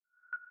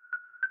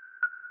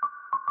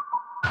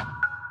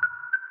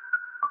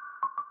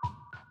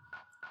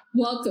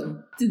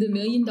Welcome to the $1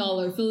 Million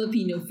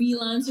Filipino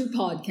Freelancer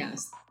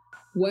Podcast,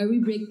 where we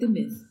break the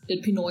myth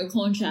that Pinoy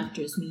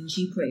contractors mean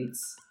cheap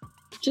rates.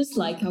 Just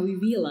like how we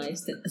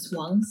realized that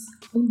aswangs,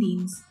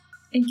 undins,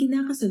 and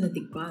kinakasan na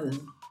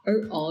tikbalang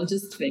are all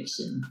just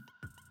fiction.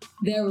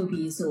 There will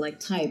be a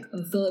select type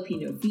of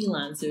Filipino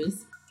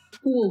freelancers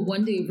who will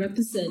one day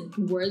represent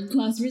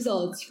world-class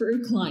results for our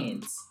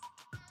clients.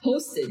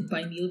 Hosted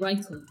by Neil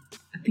Reichel,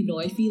 a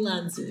Pinoy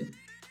freelancer,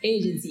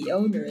 agency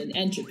owner, and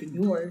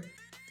entrepreneur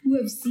who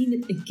have seen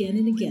it again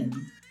and again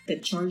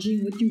that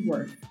charging what you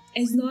worth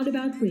is not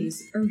about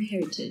race or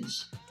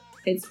heritage.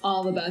 It's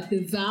all about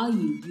the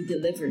value you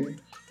deliver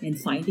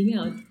and finding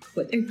out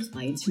what our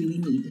clients really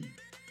need.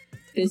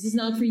 This is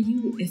not for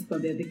you if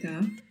pabebe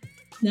ka,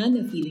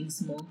 nana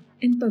feelings mo,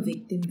 and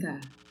pavictim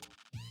ka.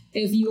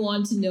 If you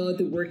want to know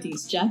the working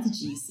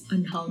strategies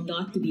on how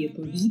not to be a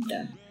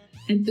purita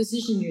and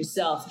position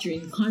yourself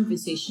during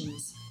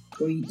conversations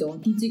where you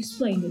don't need to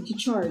explain what you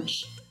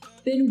charge,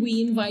 then we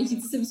invite you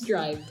to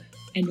subscribe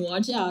and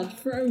watch out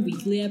for our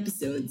weekly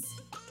episodes.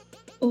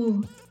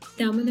 Oh,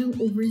 tama ng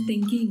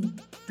overthinking.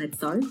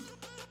 Let's start?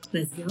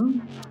 Let's go.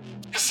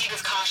 Proceed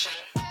with caution.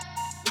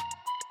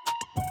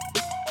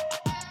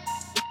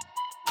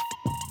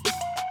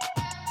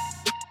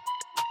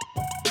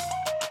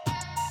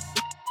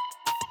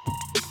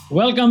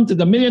 Welcome to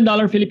the $1 Million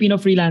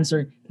Filipino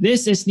Freelancer.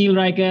 This is Neil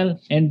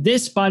Reichel and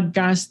this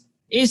podcast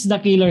is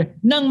the killer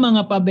ng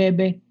mga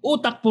pabebe,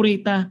 utak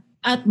purita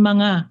at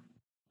mga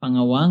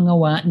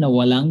pangawa-ngawa na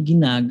walang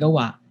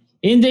ginagawa.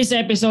 In this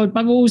episode,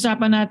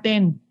 pag-uusapan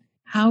natin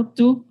how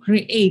to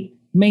create,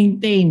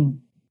 maintain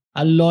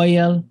a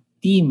loyal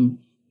team.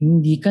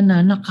 Hindi ka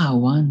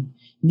nanakawan,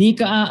 hindi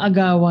ka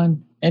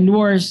aagawan, and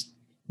worst,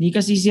 hindi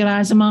ka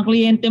sisirahan sa mga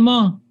kliyente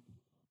mo.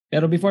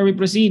 Pero before we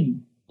proceed,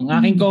 ang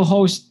aking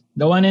co-host,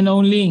 the one and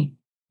only,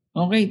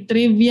 okay,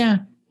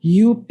 trivia,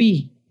 UP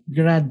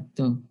grad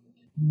to.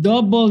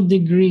 Double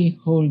degree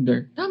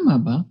holder.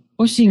 Tama ba?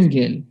 O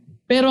single?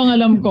 Pero ang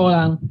alam ko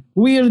lang,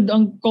 weird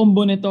ang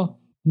combo nito.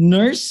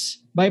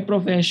 Nurse by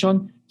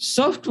profession,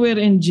 software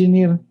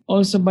engineer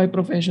also by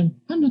profession.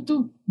 Ano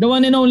to? The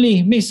one and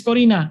only, Miss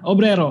Corina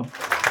Obrero.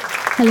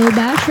 Hello,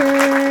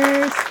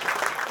 Bashers!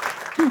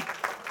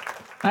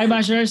 Hi,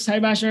 Bashers!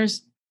 Hi,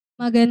 Bashers!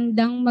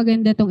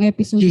 Maganda tong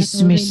episode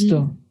Chismis na to.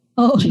 to.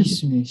 Oh,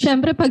 Chismis.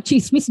 syempre pag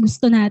chismis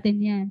gusto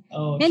natin yan.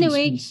 Oh,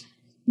 Anyway, chismis.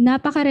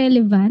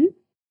 napaka-relevant.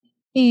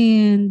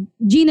 And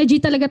G na G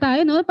talaga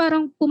tayo, no?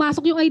 Parang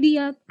pumasok yung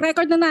idea,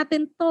 record na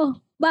natin to.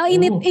 Ba,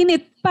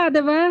 init pa,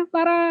 diba?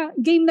 Para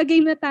game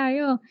na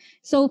tayo.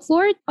 So,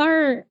 for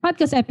our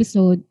podcast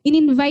episode,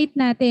 in-invite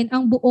natin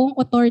ang buong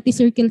Authority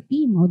Circle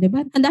team, oh,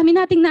 diba? Ang dami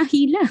nating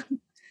nahila.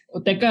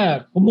 O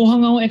teka, kumuha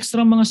nga akong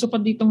extra mga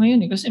supat dito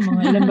ngayon kasi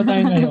mga ilan ba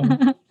tayo ngayon?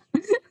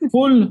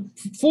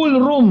 Full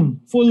room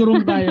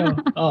tayo.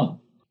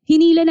 Oh.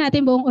 Hinila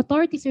natin buong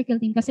Authority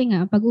Circle team kasi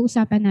nga,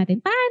 pag-uusapan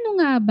natin,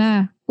 paano nga ba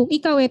kung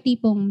ikaw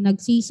tipong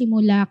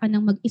nagsisimula ka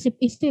ng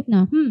mag-isip-isip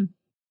na,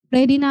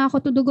 ready na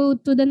ako to go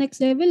to the next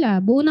level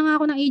buo na nga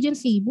ako ng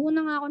agency, buo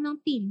na nga ako ng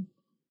team.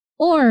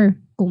 Or,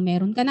 kung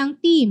meron ka ng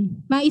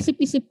team,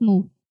 maisip-isip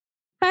mo,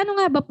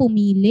 paano nga ba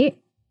pumili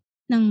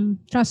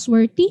ng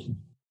trustworthy,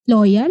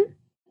 loyal?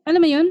 Alam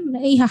mo yun,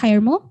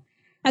 i-hire mo?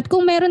 At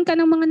kung meron ka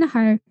ng mga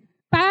na-hire,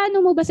 paano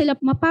mo ba sila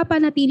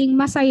mapapanatiling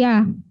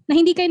masaya na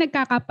hindi kayo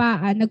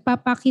nagkakapaan,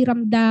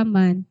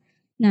 nagpapakiramdaman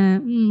na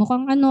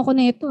mukhang ano ko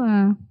na ito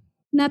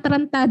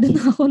natarantado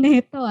na ako na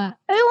ito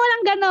Ay,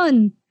 walang ganon.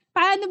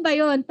 Paano ba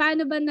yon?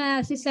 Paano ba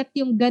na-set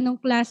yung ganong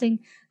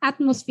klaseng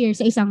atmosphere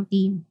sa isang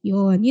team?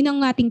 Yun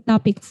ang ating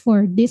topic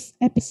for this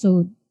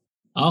episode.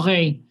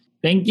 Okay,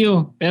 thank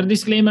you. Pero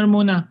disclaimer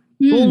muna.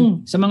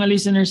 Kung sa mga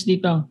listeners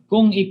dito,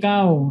 kung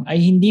ikaw ay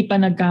hindi pa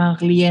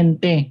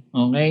nagkakakliyente,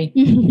 okay?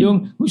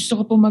 Yung gusto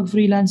ko po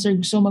mag-freelancer,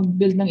 gusto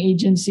mag-build ng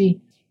agency,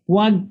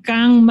 huwag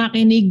kang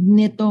makinig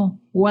nito.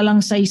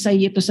 Walang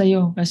saysay ito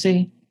sa'yo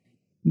kasi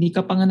hindi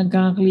ka pa nga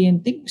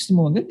nagkakakliyente. Gusto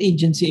mo agad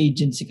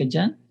agency ka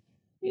dyan?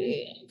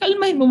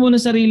 Kalmahin mo muna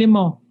sarili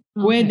mo. Okay.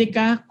 Pwede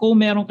ka kung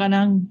meron ka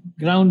ng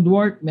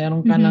groundwork,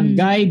 meron ka ng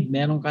guide,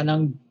 meron ka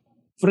ng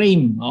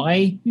frame,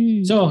 okay?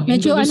 So,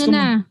 medyo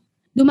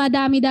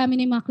dumadami-dami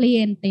na yung mga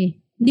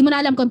kliyente. Hindi mo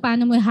na alam kung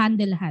paano mo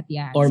i-handle lahat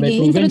yan. Or may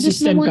proven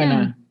system ka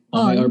na.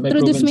 Okay, or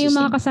introduce mo yung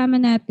mga kasama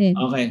natin.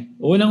 Okay.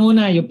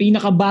 Unang-una, yung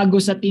pinakabago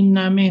sa team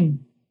namin.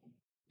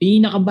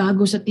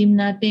 Pinakabago sa team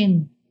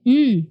natin.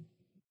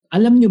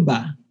 Alam nyo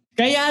ba?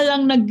 Kaya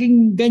lang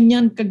naging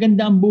ganyan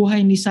kaganda ang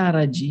buhay ni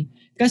Sarah G.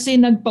 Kasi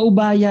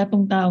nagpaubaya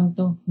tong taong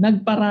to.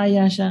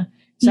 Nagparaya siya.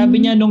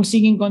 Sabi niya nung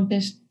singing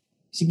contest,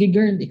 sige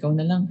girl, ikaw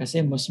na lang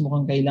kasi mas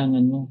mukhang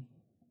kailangan mo.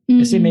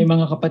 Kasi may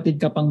mga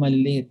kapatid ka pang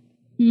maliliit.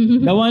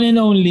 The one and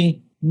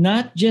only,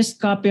 not just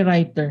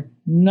copywriter,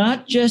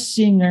 not just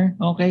singer,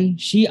 okay?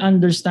 She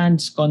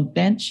understands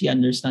content, she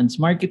understands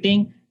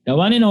marketing. The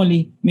one and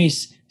only,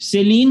 Miss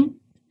Celine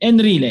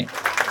Enrile.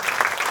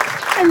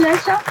 Ala,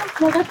 siya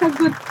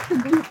nakasagot.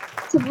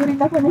 Sagurin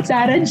ako ni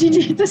Sarah G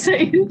dito sa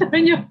intro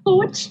niyo,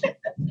 coach.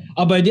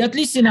 Aba, di at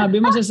least sinabi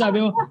mo,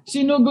 sasabi mo,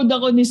 sinugod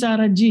ako ni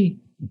Sarah G.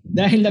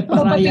 Dahil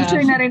nagparaya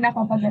Magpa-picture ako. na rin ako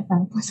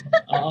pagkatapos.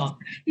 Oo.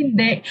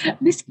 Hindi.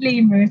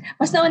 Disclaimer.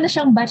 Mas nauna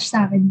siyang batch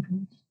sa akin.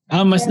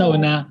 Mas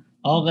nauna.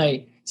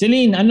 Okay.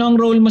 Celine, ano ang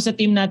role mo sa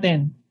team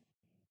natin?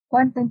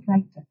 Content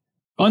writer.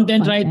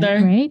 Content writer.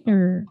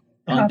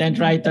 Content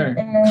writer.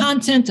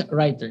 Content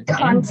writer.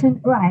 Content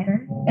writer.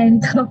 And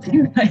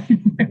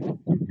copywriter.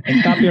 And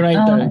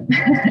copywriter.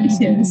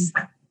 Yes.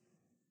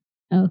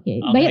 Okay.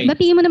 Okay.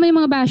 Batiin mo naman yung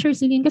mga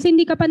bashers, Celine, kasi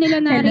hindi ka pa nila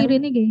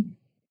naririnig eh.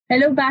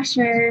 Hello,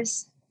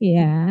 bashers.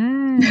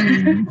 Yeah.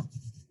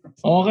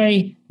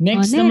 Okay.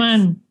 Next Next. naman.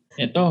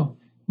 Ito.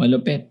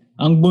 Malupit.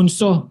 Ang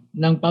bunso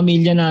ng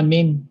pamilya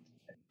namin.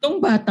 Itong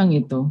batang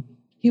ito,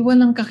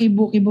 hiwalang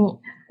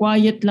kakibo-kibo.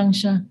 Quiet lang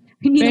siya.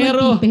 Hindi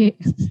Pero- naman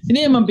pipi. Hindi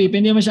naman pipi,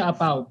 hindi naman siya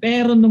apaw.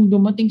 Pero nung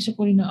dumating sa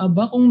Corina,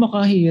 aba kung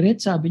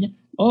makahirit, sabi niya,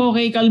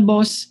 okay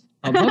kalbos.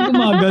 Aba,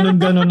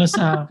 gumaganon-ganon na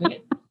sa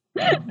akin.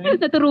 Okay.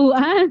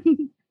 Naturuan.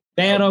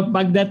 Pero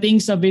pagdating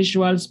sa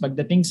visuals,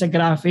 pagdating sa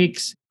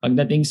graphics,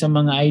 pagdating sa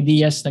mga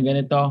ideas na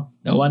ganito,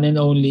 the one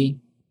and only,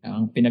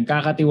 ang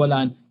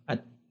pinagkakatiwalaan, at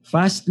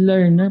fast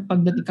learner,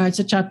 pagdating kahit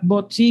sa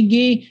chatbot,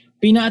 sige,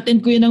 pina-attend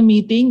ko yun ng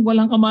meeting,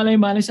 walang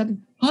kamalay-malay sa atin.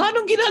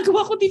 Anong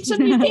ginagawa ko dito sa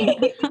meeting?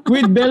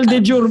 With bell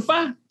de jour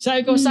pa.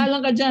 Sabi ko,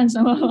 salang ka dyan,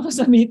 sama ka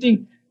sa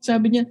meeting.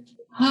 Sabi niya,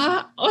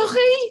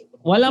 okay.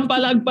 Walang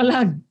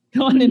palag-palag. The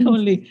one and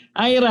only.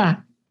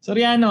 Ira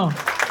Soriano.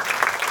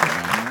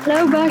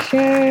 Hello,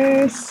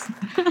 bashers!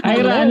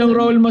 Ira, anong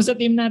role mo sa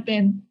team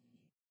natin?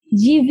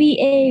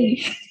 GVA,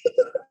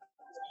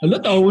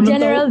 Alo, taon ng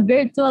General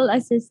Virtual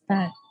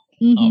Assistant.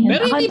 Oh,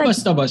 pero hindi Accountant-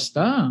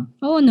 basta-basta.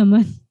 Oo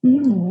naman.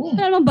 Oo.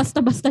 Wala naman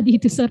basta-basta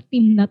dito sa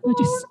team na to.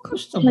 Diyos ko.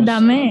 Basta-basta.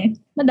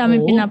 Madami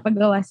Oo.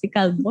 pinapagawa si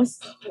Calvos.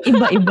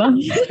 Iba-iba.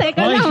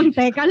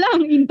 Teka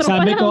lang. Intro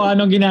Sabi pa ko lang.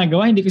 anong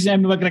ginagawa, hindi ko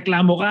sinabi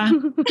magreklamo ka.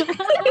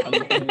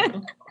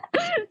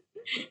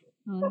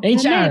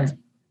 HR.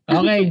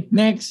 Okay,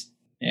 next.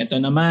 Ito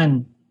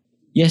naman.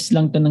 Yes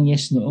lang to ng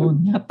yes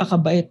noon.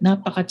 Napakabait,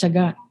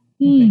 napakatyaga.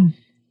 Hmm.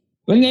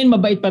 Well, ngayon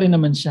mabait pa rin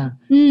naman siya.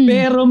 Hmm.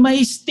 Pero may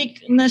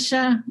stick na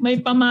siya,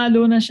 may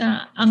pamalo na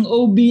siya. Ang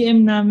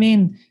OBM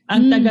namin,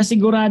 ang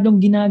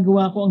taga-siguradong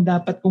ginagawa ko ang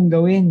dapat kong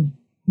gawin.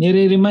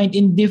 Nire-remind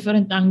in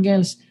different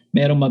angles.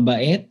 Merong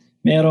mabait,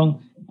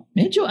 merong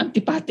medyo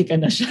antipatika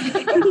na siya.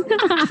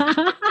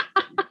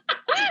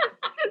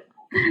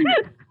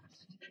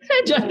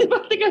 Medyo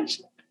antipatika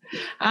siya.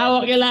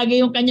 Hawak niya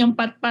lagi yung kanyang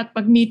pat-pat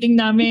pag meeting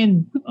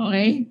namin.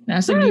 Okay?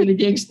 Nasa gilid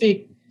yung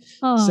stick.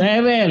 Oh.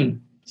 Cyril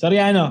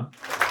Soriano.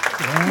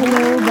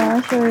 Hello,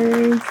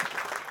 bashers!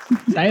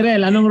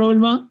 Cyril, anong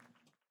role mo?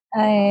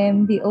 I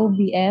am the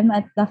OBM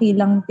at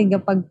dakilang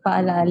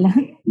tigapagpaalala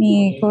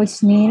ni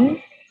Coach Neil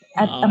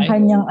at ang Okay.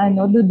 kanyang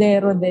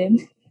dudero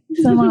din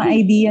sa mga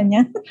idea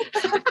niya.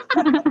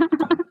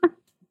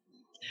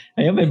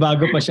 Ayun, may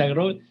bago pa siyang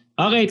role.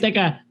 Okay,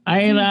 teka.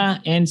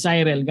 Ira and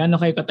Cyril, gaano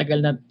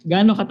katagal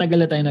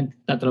na tayo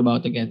nagtatrabaho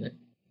together?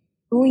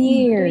 2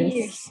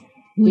 years.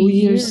 2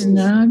 years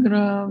na,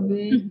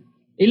 grabe.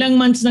 Ilang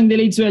months nang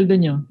delayed sweldo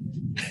nyo?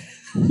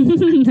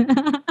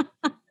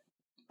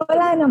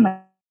 Wala naman.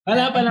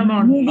 Wala pa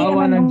naman. Hindi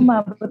naman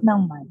umabot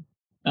ng month.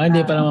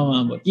 Hindi pa naman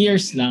mamabot.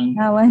 Years lang.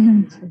 Awa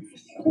ng Diyos.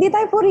 Hindi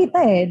tayo purita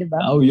di ba?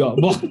 Oh, yeah.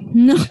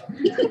 No.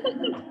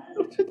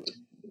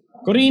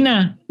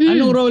 Corina,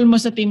 anong role mo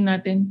sa team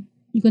natin?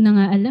 Hindi ko na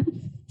nga alam.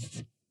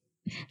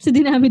 Sa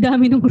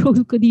dinami-dami ng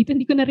role ko dito,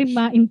 hindi ko na rin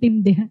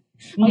maintindihan.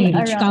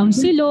 Marriage around.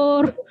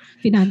 counselor,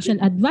 financial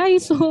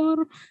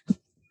advisor,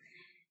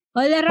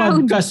 all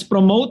around. Podcast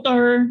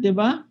promoter, di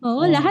ba?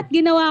 Oo, lahat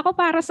ginawa ko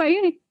para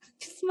sa'yo eh.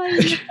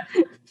 Smile.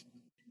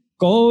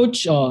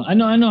 Coach,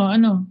 ano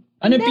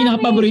yung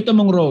pinaka-paborito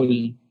mong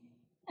role?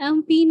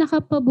 Ang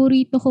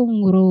pinaka-paborito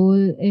kong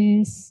role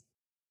is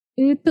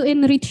to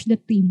enrich the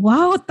team.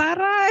 Wow,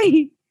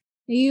 taray!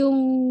 Yung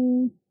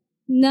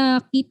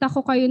nakita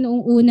ko kayo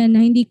noong una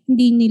na hindi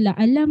nila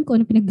alam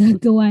kung ano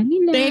pinaggagawa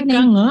nila.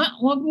 Teka nga,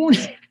 wag mo.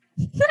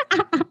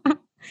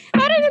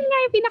 Parang yun nga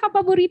yung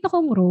pinaka-paborito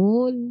kong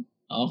role.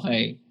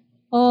 Okay.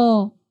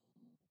 Oh.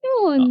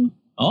 Yun.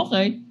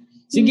 Okay.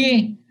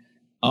 Sige.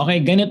 Okay,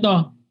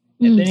 ganito.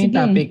 Ito na yung sige.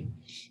 topic.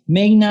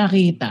 May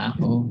nakita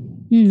ako.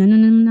 Ano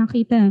naman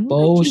nakita?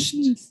 Post.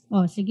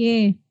 Oh,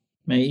 sige.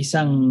 May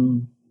isang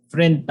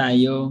friend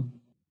tayo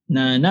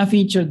na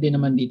na-feature din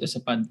naman dito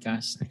sa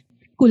podcast.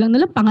 Kulang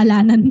na lang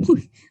pangalanan mo.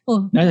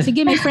 Oh, Na-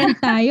 sige, may friend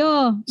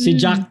tayo. Si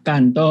Jack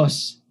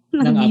Cantos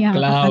ng Nangiyak ka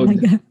Upcloud.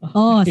 talaga.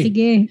 Oh,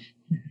 sige.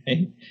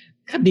 Okay.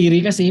 Kadiri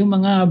kasi yung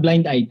mga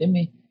blind item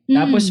eh.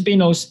 Tapos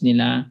pinost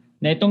nila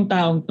na itong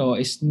taong to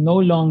is no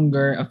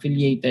longer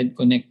affiliated,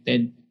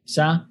 connected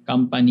sa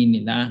company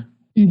nila.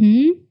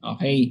 Mhm.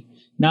 Okay.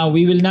 Now,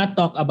 we will not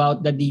talk about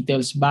the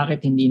details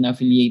bakit hindi na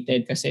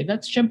affiliated kasi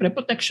that's syempre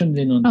protection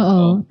din nun.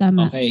 Oo,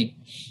 tama. Okay.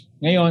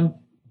 Ngayon,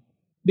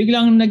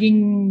 biglang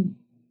naging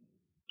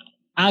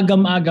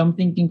agam-agam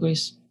thinking ko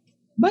is,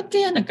 ba't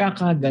kaya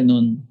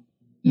nagkakaganon?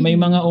 May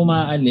mga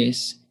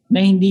umaalis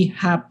na hindi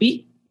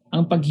happy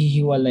ang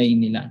paghihiwalay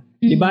nila.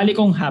 Di bali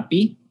kung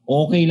happy,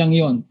 okay lang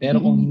yon. Pero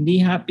kung hindi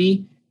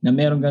happy na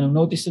meron ganong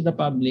notice to the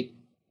public,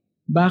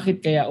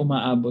 Bakit kaya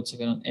umaabot sa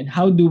ganun? And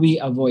how do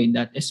we avoid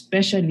that?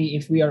 Especially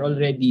if we are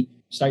already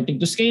starting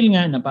to scale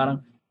nga na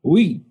parang,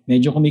 uy,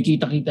 medyo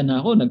kumikita-kita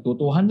na ako, nagto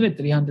 200,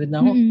 300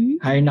 na ako.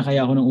 Hire na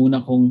kaya ako ng una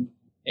kong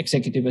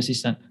executive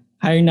assistant.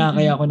 Hire na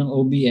kaya ako ng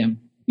OBM.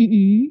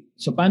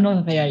 So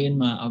paano kaya yun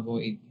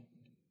ma-avoid?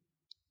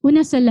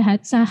 Una sa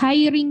lahat, sa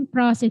hiring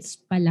process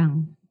pa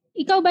lang.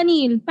 Ikaw ba,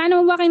 Neil, paano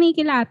mo ba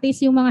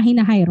kinikilatis yung mga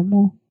hinahire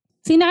mo?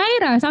 Si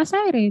Naira, sa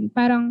Siren,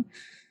 parang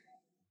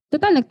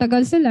total,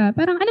 nagtagal sila.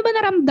 Parang ano ba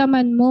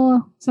naramdaman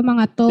mo sa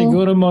mga to?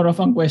 Siguro more of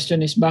ang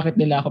question is bakit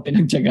nila ako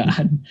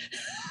pinagtiyagaan?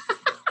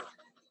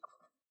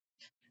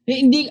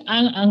 Hindi,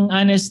 ang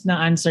honest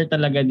na answer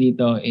talaga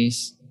dito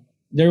is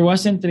there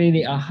wasn't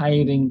really a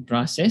hiring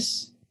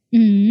process.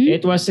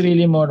 It was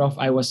really more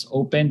of I was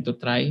open to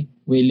try,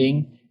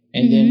 willing,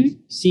 and then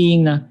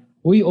seeing na,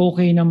 uy,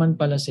 okay naman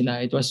pala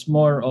sila. It was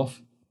more of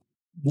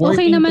working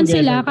okay naman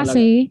sila talaga.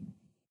 kasi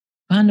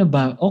Paano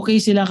ba? Okay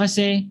sila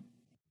kasi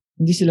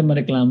hindi sila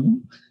mareklamo.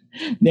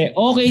 Hindi,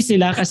 okay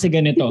sila kasi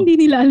ganito. hindi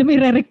nila alam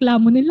may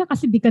rereklamo nila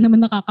kasi di ka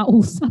naman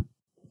nakakausap.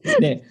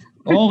 Hindi,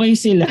 okay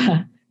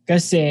sila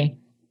kasi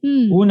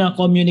una,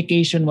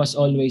 communication was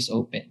always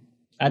open.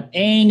 At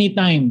any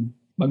time,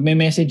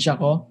 magme-message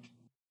ako,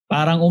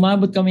 parang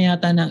umabot kami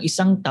yata ng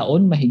 1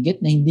 taon mahigit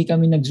na hindi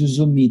kami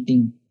nagzo-Zoom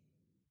meeting.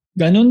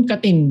 Ganun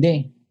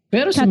katindi.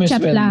 Pero Chat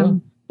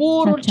sumisweldo.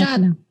 Puro chat.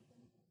 lang.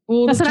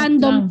 Puro Tapos chat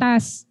random lang.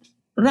 task.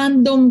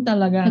 Random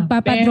talaga.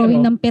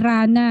 Nagpapadrawing ng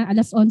pirana,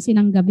 11:00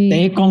 ng gabi.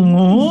 Teka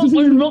nga,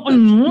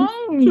 ano?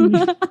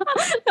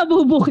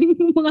 Nabubuking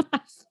yung mga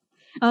task.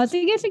 Oh,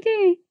 sige.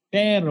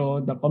 Pero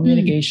the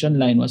communication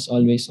line was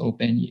always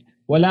open.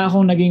 Wala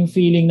akong naging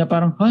feeling na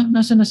parang,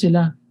 nasa na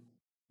sila?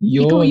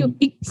 Yun. Ikaw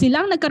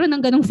silang nagkaroon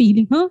ng ganong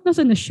feeling.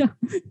 Nasaan na siya?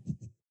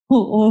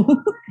 Oo.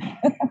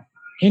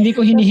 Hindi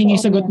ko hinihingi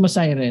sagot mo,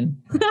 Siren.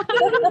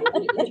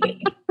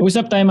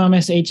 Usap tayo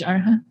mamaya sa HR,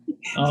 ha?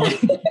 Okay.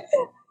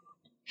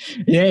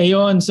 Yeah,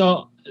 yun.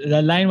 So,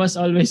 the line was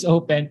always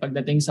open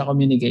pagdating sa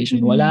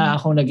communication. Wala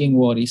akong naging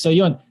worry. So,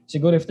 yun.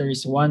 Siguro if there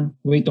is one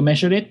way to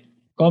measure it,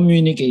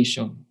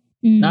 communication.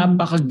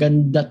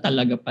 Napakaganda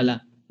talaga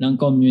pala ng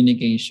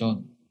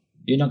communication.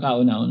 Yun ang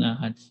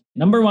kauna-unahan.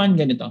 Number 1,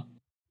 ganito.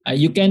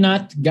 You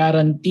cannot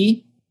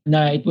guarantee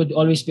na it would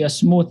always be a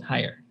smooth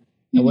hire.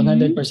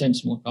 100%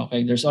 smooth.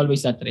 Okay, there's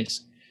always that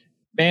risk.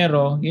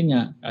 Pero, yun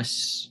nga,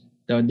 as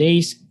the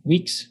days,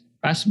 weeks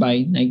pass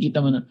by, nakikita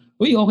mo na,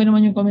 uy, okay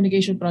naman yung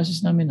communication process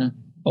namin na.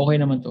 Okay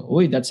naman to.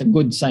 Uy, that's a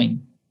good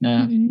sign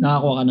na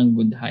nakakuha ka ng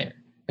good hire.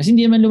 Kasi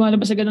hindi naman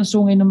lumalabas agad ang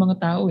sungay ng mga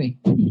tao eh.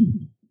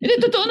 Hindi,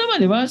 totoo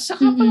naman, di ba?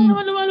 Saka pa lang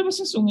naman lumalabas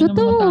ang sungay ng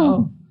mga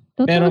tao.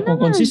 Pero kung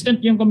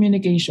consistent yung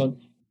communication,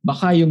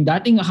 baka yung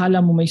dating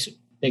akala mo may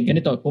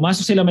ganito,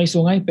 pumasok sila may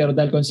sungay, pero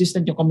dahil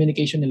consistent yung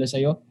communication nila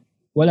sa'yo,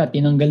 wala,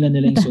 tinanggal na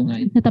nila yung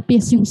sungay.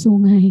 Natapyas yung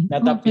sungay.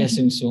 Natapyas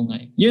yung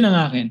sungay. Yun ang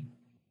akin.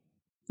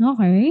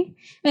 Okay.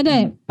 And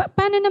then,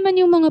 paano naman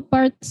yung mga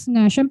parts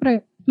na,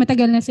 syempre,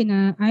 matagal na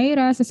sina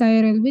Ira, sa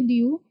Cyril with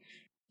you,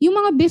 yung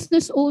mga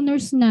business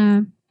owners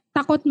na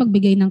takot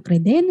magbigay ng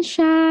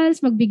credentials,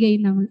 magbigay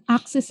ng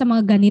access sa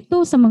mga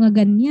ganito, sa mga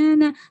ganyan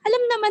na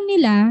alam naman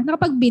nila na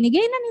kapag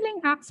binigay na nila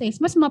yung access,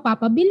 mas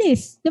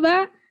mapapabilis.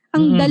 Diba?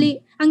 Ang dali,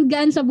 ang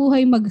gaan sa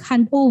buhay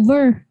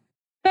mag-handover.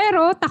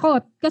 Pero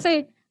takot.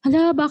 Kasi,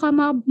 baka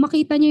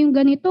makita niya yung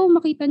ganito,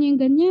 makita niya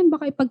yung ganyan,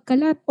 baka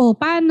ipagkalat. O,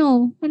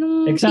 paano?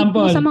 Anong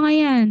example tip mo sa mga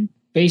yan?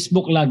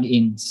 Facebook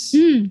logins.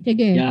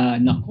 Sige.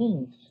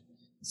 Naku.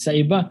 Sa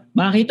iba,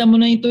 makita mo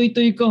na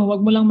ito-itoy ko,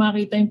 wag mo lang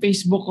makita yung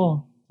Facebook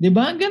ko. 'Di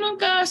ba? Ganon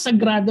ka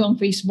sagrado ang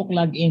Facebook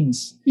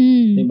logins.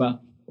 'Di ba?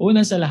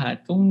 Una sa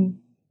lahat, kung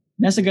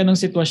nasa ganong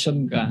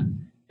sitwasyon ka,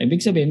 ibig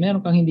sabihin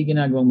meron kang hindi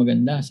ginagawang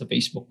maganda sa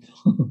Facebook.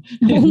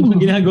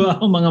 Ginagawa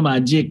akong mga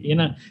magic.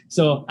 Yun na.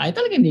 So,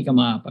 talaga hindi ka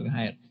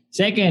makapag-hire.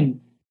 Second,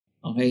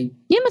 okay.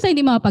 Yan mas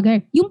hindi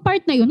makapag-hire. Yung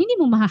part na yun, hindi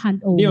mo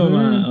ma-handover. Hindi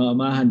mo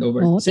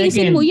ma-handover.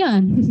 Second, mo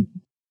yan.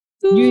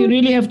 You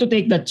really have to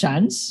take that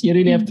chance. You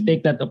really have to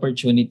take that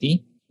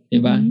opportunity.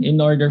 Diba?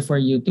 In order for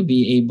you to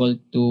be able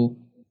to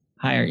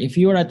hire. If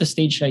you're at a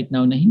stage right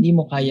now na hindi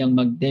mo kayang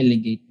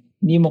mag-delegate,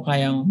 hindi mo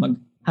kayang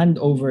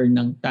mag-handover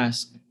ng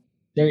task,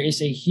 there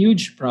is a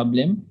huge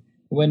problem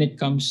when it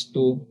comes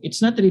to,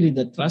 it's not really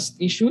the trust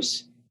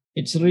issues.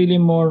 It's really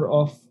more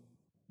of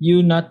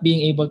you not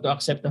being able to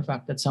accept the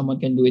fact that someone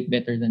can do it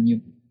better than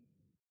you.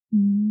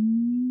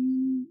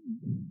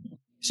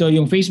 So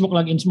yung Facebook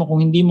logins mo, kung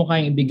hindi mo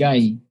kayang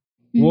ibigay,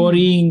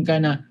 worrying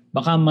ka na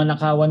baka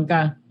manakawan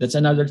ka, that's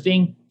another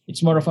thing.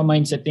 It's more of a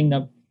mindset thing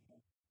na,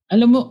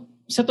 alam mo,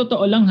 sa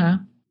totoo lang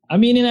ha,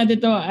 aminin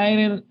natin to,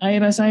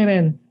 Ira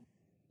Siren,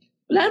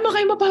 wala naman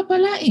kayo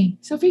mapapala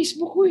sa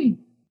Facebook ko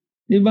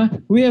Diba?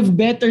 We have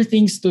better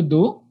things to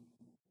do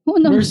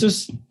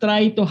versus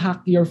try to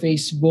hack your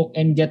Facebook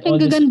and get all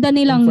this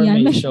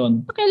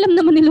information. Pakialam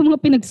naman nila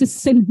mga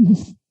pinagsisend mo.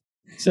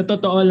 Sa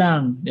totoo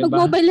lang, diba?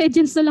 Mag-Mobile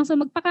Legends na lang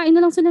magpakain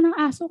na lang sila ng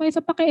aso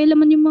kaysa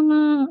pakialaman yung mga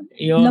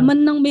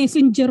laman ng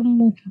messenger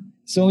mo.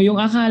 So yung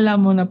akala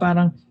mo na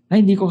parang,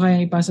 hindi ko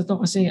kayang ipasa to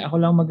kasi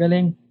ako lang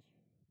magaling.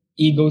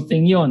 Ego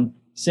thing yon.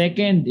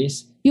 Second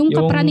is Yung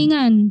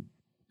kapraningan.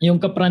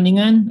 Yung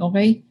kapraningan,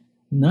 okay?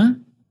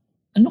 Na?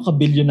 Ano ka,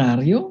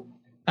 bilyonaryo?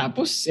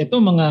 Tapos, ito,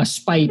 mga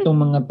spy itong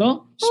mga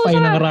to. Spy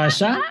ng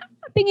Russia.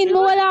 Tingin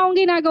mo wala akong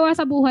ginagawa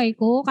sa buhay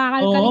ko?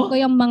 Kakalkalin ko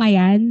yung mga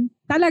yan?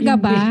 Talaga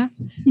ba?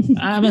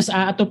 Mas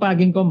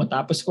aatupagin ko,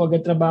 matapos ko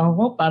agad trabaho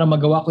ko para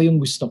magawa ko yung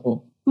gusto ko.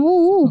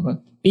 Oo.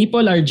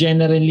 People are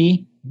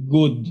generally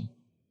good.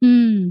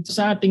 Mm.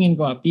 So, sa tingin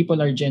ko, people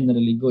are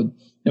generally good.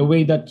 The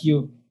way that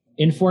you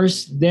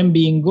enforce them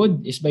being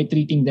good is by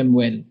treating them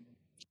well.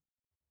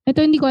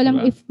 Ito hindi ko alam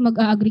Diba? if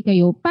mag-a-agree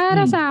kayo.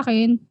 Para sa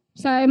akin,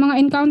 sa mga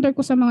encounter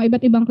ko sa mga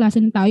iba't ibang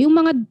klase ng tao, yung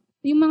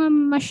mga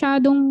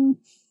masyadong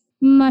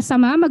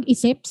masama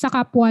mag-isip sa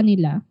kapwa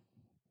nila,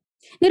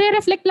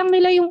 nire-reflect lang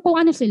nila yung kung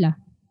ano sila.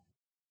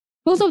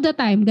 Most of the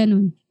time,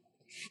 ganun.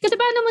 Kasi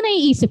paano mo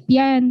naiisip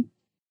yan?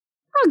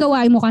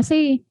 Gawain mo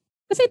kasi.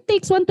 Kasi it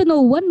takes one to know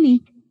one eh.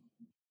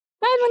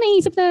 Paano mo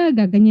naiisip na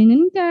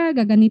gaganyanin ka,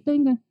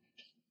 gaganituin ka,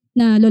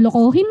 na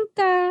lolokohin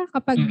ka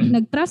kapag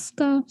nag-trust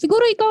ka.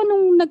 Siguro ikaw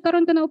nung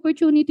nagkaroon ka ng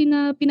opportunity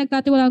na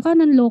pinagkatiwalaan ka,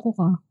 nanloko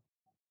ka.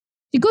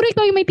 Siguro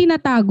ikaw yung may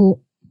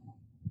tinatago.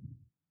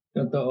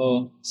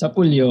 Totoo. Sa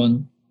pool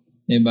yun,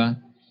 diba?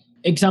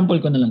 Example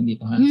ko na lang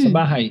dito ha. Sa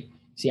bahay,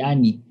 si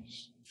Annie.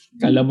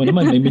 Kala mo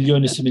naman, may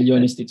milyones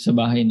dito sa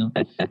bahay, no?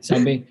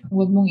 Sabi,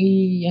 huwag mong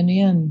ano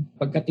yan,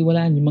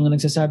 pagkatiwalaan, yung mga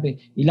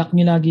nagsasabi, ilock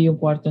niyo lagi yung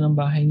kwarto ng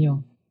bahay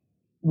niyo.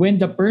 When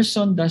the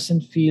person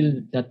doesn't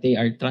feel that they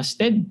are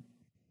trusted,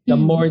 the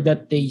more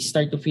that they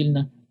start to feel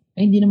na,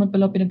 ay hindi naman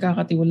pala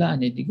pinagkakatiwalaan,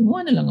 di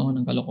gumawa na lang ako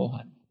ng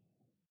kalokohan.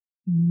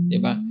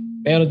 Diba?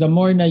 Pero the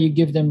more na you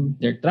give them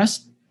their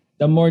trust,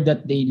 the more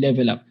that they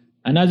level up.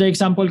 Another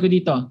example ko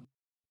dito,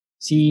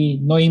 si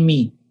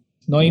Noemi.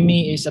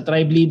 Noemi is a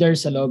tribe leader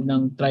sa loob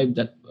ng tribe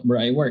where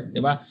I work,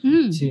 diba?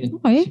 Si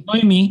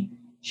Noemi,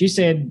 she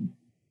said,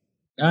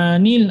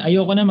 Neil,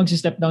 ayoko na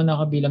mag-step down na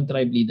ako bilang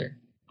tribe leader.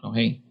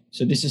 Okay?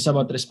 So this is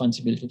about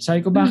responsibility.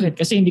 Sabi ko, bakit?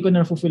 Kasi hindi ko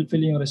na fulfill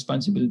yung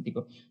responsibility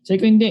ko. Sabi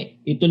ko,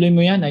 hindi. Ituloy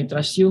mo yan. I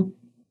trust you.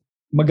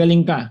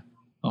 Magaling ka.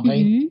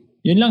 Okay?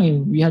 Yun lang.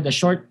 We had a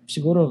short,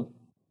 siguro,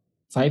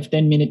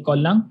 5-10 minute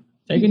call lang.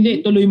 Sabi ko,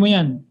 hindi. Ituloy mo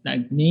yan.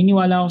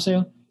 Naniniwala ako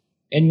sa'yo.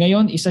 And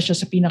ngayon, isa siya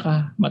sa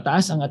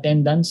pinakamataas ang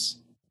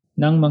attendance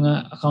ng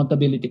mga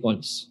accountability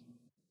calls.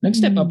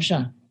 Nag-step up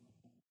siya.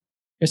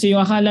 Kasi yung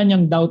akala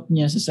niyang doubt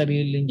niya sa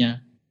sarili niya,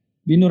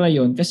 binura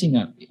yun kasi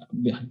nga,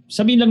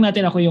 sabihin lang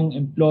natin ako yung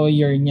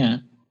employer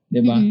niya, di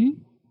ba?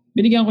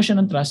 Binigyan ko siya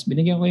ng trust,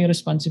 binigyan ko yung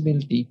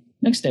responsibility,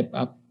 nag-step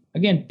up.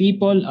 Again,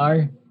 people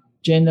are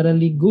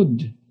generally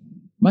good.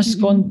 Mas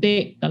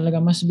konti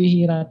talaga, mas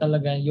bihira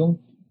talaga yung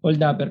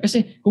hold-upper.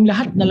 Kasi kung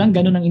lahat na lang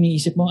ganun ang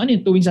iniisip mo, ano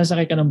yung tuwing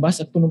sasakay ka ng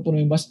bus at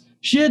punong-puno yung bus,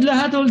 shit,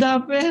 lahat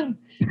hold-upper.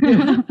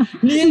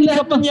 Hindi yung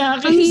lahat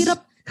manyakis. Ang hirap.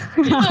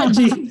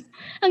 Imagine.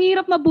 Ang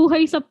hirap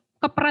mabuhay sa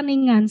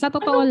kapraningan. Sa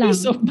totoo lang.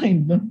 Peace of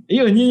mind, no?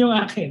 Yun yung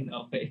akin.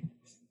 Okay.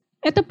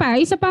 Ito pa,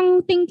 isa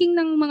pang thinking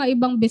ng mga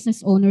ibang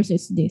business owners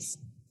is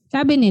this.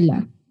 Sabi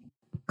nila,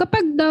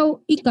 kapag daw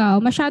ikaw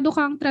masyado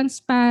kang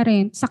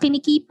transparent sa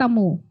kinikita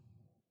mo,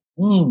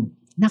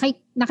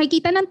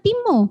 nakikita ng team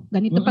mo,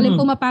 ganito pala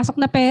yung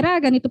pumapasok na pera,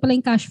 ganito pala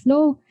yung cash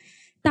flow.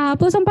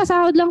 Tapos ang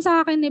pasahod lang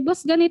sa akin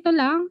boss, ganito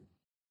lang.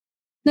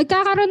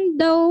 Nagkakaroon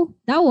daw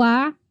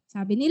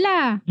sabi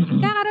nila,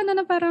 nagkakaroon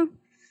na parang,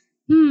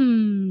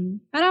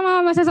 parang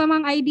mga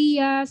masasamang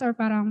ideas or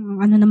parang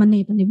ano naman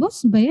na ito ni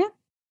boss ba yan?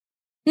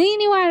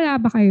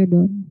 Naniniwala ba kayo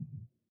doon?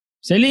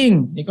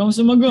 Celine, ikaw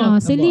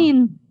sumagot.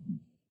 Celine.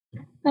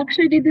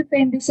 Actually,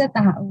 depende sa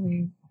tao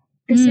eh.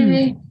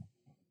 Kasi,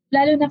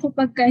 lalo na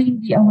kapag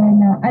hindi aware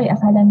na, ay,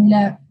 akala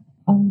nila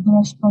ang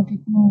gross profit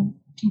mo,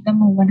 kita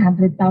mo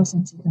 100,000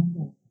 sa isang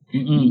buwan.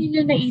 Hindi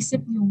nila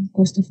naisip yung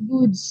cost of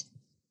goods,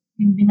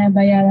 yung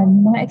binabayaran,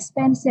 yung mga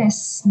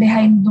expenses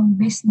behind yung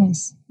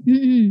business.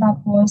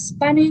 Tapos,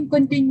 paano yung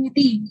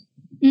continuity?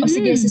 O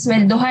sige, sa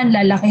sweldohan,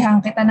 lalakihan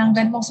kita ng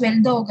ganitong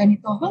sweldo,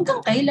 ganito.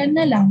 Hanggang kailan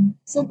na lang.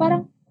 So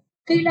parang,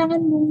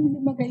 kailangan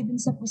mong lumagay dun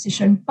sa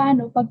posisyon.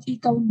 Paano pag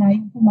ikaw na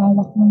yung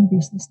humawak ng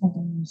business na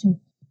ganun? So,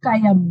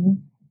 kaya mo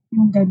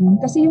yung ganun.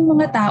 Kasi yung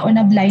mga tao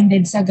na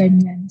blinded sa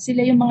ganyan,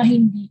 sila yung mga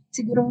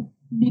siguro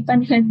hindi pa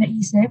nila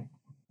naisip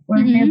or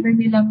never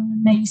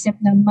nilang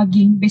naisip na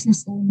maging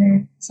business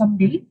owner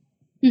someday.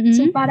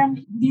 So parang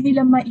hindi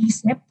nila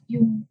maisip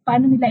yung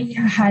paano nila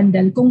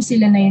i-handle kung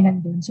sila na yun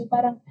nandun. So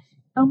parang,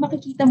 ang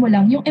makikita mo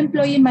lang, yung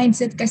employee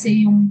mindset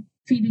kasi yung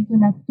feeling ko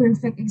na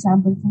perfect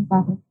example kung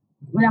bakit.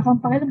 Wala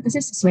kang pakialam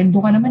kasi sweldo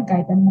ka naman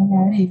kahit anong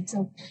mangyari.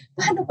 So,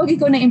 paano pag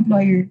ikaw na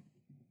employer?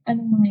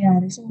 Anong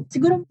mangyayari? So,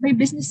 siguro may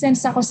business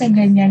sense ako sa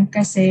ganyan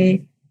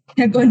kasi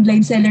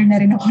nag-online seller na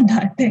rin ako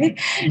dati.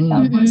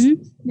 Tapos,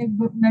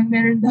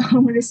 meron daw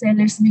akong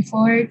resellers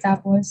before.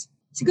 Tapos,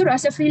 siguro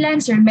as a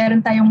freelancer, meron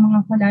tayong mga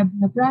collab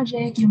na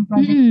project, yung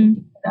project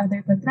with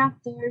other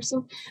contractors.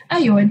 So,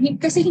 ayun,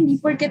 kasi hindi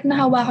porket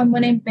nahawakan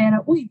mo na yung pera,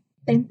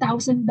 $10,000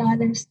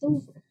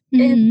 to.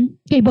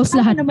 Kay boss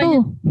lahat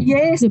to.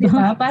 Yes,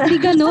 diba? Parang,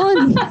 hindi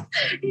ganon.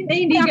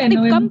 hindi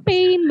active ganon.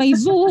 campaign, may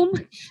Zoom.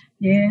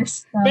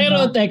 Yes. Tama. Pero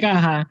teka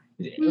ha,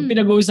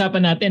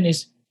 pinag-uusapan natin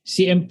is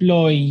si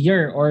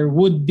employer or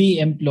would-be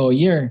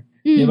employer.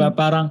 Di ba?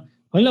 Parang,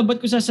 wala,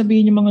 ba't ko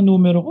sasabihin yung mga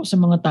numero ko sa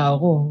mga tao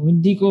ko?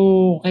 Hindi ko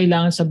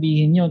kailangan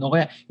sabihin yon. O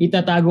kaya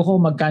itatago ko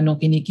magkano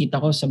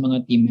kinikita ko sa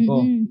mga team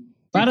ko.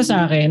 Para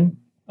sa akin,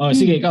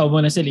 sige, ikaw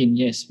muna, Celine.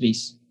 Yes,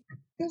 please.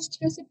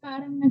 Kasi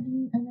parang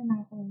naging,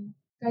 na ako,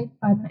 kahit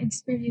paano,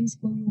 experience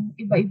ko yung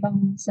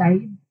iba-ibang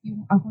side.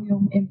 Yung ako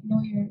yung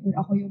employer, or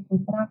ako yung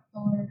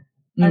contractor.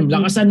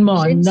 Lakasan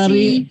mo.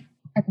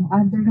 At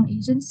under ng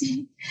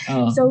agency.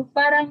 So,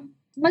 parang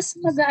mas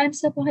magaan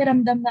sa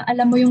pakiramdam na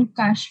alam mo yung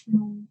cash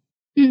flow.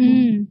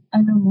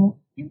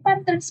 Yung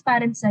parang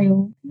transparent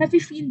sa'yo,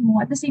 nafe-feel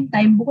mo at the same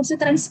time, bukod sa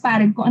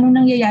transparent kung anong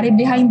nangyayari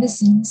behind the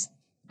scenes,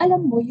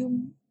 alam mo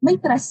yung may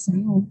trust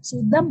sa'yo.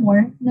 So, the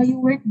more na you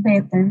work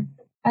better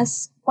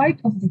as part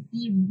of the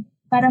team,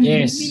 parang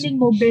feeling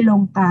mo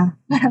belong ka.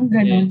 Parang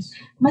gano'n.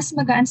 Mas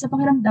magaan sa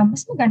pakiramdam,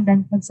 mas maganda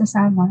ang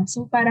pagsasama.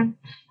 So, parang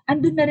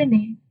andun na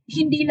rin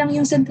hindi lang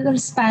yung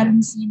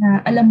transparency na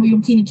alam mo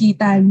yung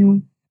kinikita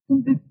nyo,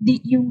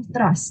 yung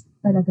trust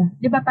talaga.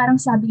 Di ba parang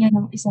sabi nga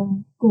ng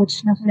isang coach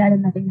na kilala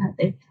natin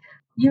lahat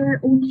you're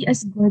only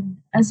as good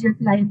as your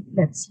client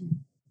lets you.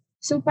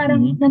 So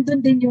parang nandun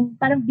din yung,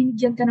 parang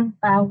binigyan ka ng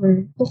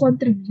power to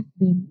contribute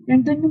din.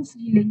 Nandun yung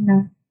feeling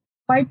na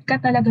part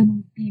ka talaga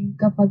ng team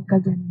kapag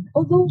ka ganun.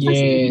 Although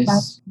kasi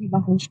di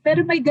ba coach?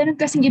 Pero may ganun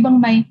kasing ibang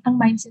ang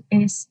mindset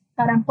is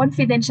parang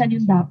confidential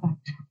yung dapat.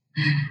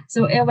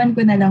 So, ewan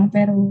ko na lang,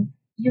 pero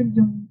yun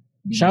yung...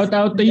 Shout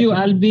out to you,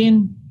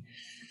 Alvin.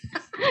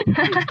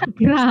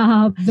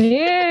 Grabe!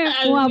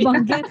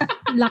 Bumabanggit.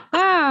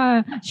 Laka!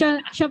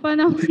 Siya pa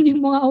naman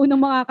yung mga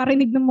unang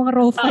makakarinig ng mga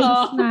raw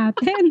files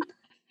natin.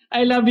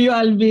 I love you,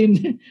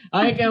 Alvin.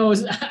 Okay, kayo,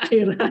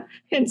 Ira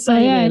and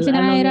Cyril.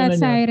 Sina Ira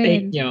at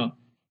Cyril. Take nyo.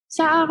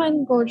 Sa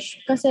akin, coach,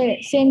 kasi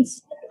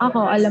since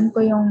ako, alam ko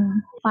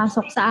yung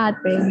pasok sa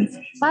atin,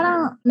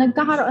 parang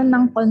nagkakaroon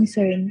ng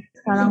concern.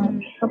 Parang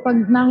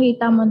kapag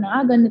nakita mo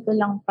na, ganito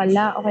lang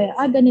pala, o kaya,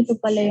 ganito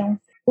pala yung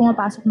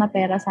pumapasok na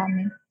pera sa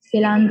amin.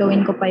 Kailangan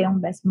gawin ko pa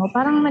yung best mo.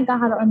 Parang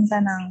nagkakaroon ka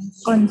ng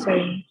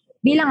concern.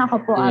 Bilang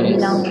ako po,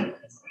 bilang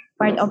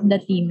part of the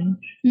team.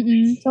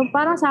 So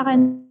parang sa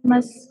akin,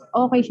 mas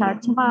okay siya.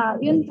 Tsaka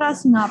yung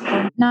trust nga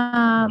po, na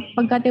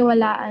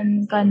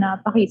pagkatiwalaan ka na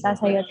pakita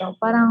sa'yo to,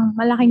 parang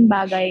malaking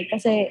bagay.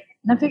 Kasi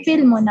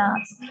nafe-feel mo na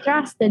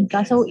trusted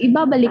ka. So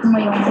ibabalik mo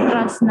yung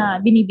trust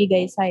na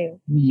binibigay sa'yo.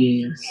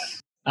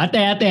 Yes.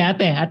 Ate,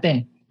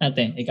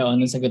 ikaw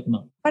anong sagot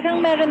mo? Parang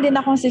meron din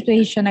akong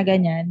situation na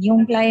ganyan.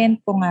 Yung client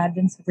ko nga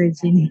doon sa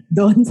Virginia.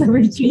 Doon sa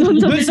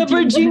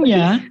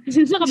Virginia?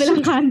 Sa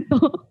kabilang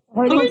kanto.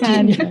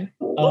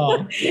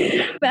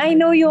 I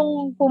know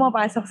yung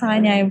pumapasok sa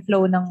kanya, yung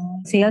flow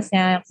ng sales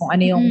niya, kung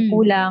ano yung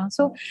kulang.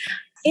 So,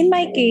 in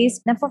my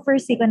case,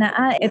 na-foresee ko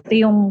na, ito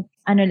yung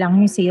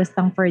yung sales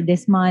lang for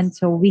this month.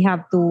 So, we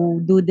have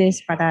to do this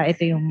para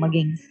ito yung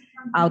maging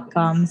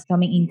outcomes,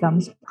 coming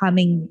incomes,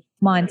 coming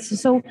months.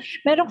 So,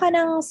 meron ka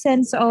ng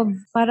sense of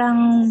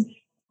parang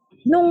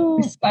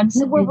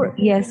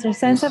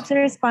sense of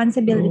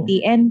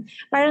responsibility. And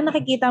parang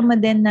nakikita mo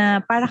din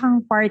na parang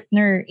kang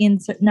partner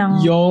ng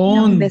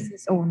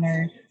business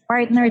owner.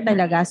 Partner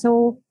talaga.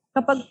 So,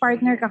 kapag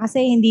partner ka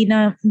kasi hindi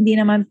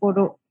naman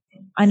puro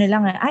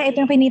ito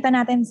yung kinita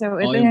natin.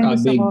 So, ito yung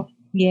gusto ko.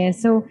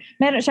 Yes. So,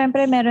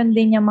 syempre meron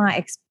din yung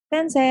mga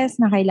expenses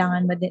na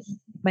kailangan mo din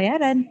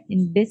bayaran.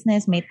 In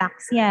business, may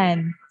tax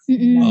yan.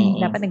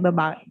 Dapat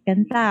nagbabayad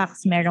ng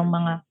tax. Merong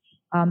mga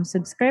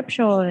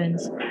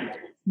subscriptions,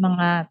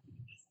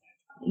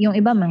 yung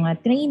iba,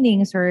 mga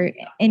trainings or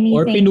anything.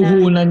 Or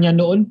pinuhunan niya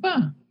noon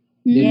pa.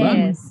 Diba?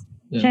 Yes.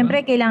 Diba?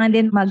 Siyempre, kailangan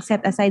din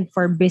mag-set aside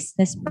for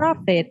business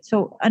profit.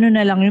 So,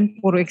 na lang yung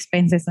puro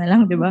expenses na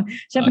lang, diba?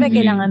 Siyempre,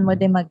 kailangan mo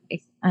din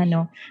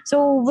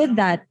So, with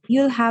that,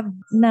 you'll have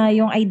na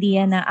yung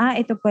idea na,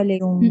 ito pala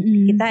yung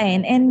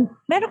kitain. And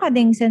meron ka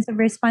ding sense of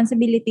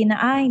responsibility na,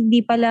 hindi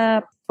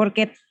pala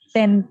porket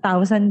 $10,000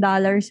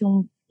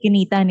 yung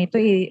kinita nito,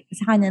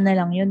 sa kanya na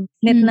lang yun.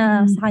 Net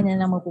na sa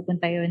kanya na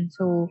mapupunta yun.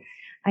 So,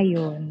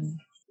 ayun.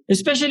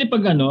 Especially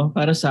pag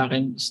para sa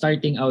akin,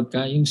 starting out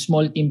ka, yung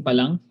small team pa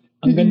lang,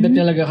 ang ganda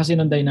talaga kasi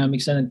ng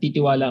dynamics na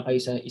nagtitiwala kayo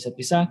sa isa't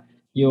isa,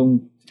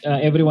 yung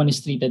everyone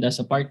is treated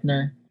as a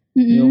partner,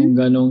 yung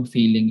ganong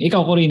feeling.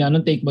 Ikaw, Corina,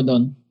 anong take mo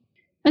doon?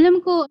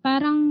 Alam ko,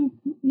 parang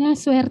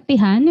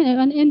naswertihan.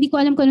 Hindi ko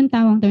alam kung anong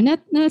tawag to.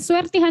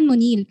 Naswertihan mo,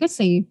 Neil,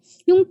 kasi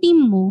yung team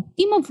mo,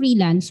 team of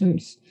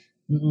freelancers.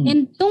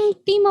 And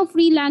tong team of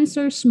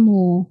freelancers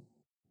mo,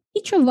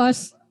 each of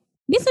us,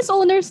 business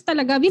owners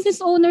talaga, business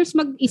owners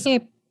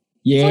mag-isip.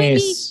 Yes. So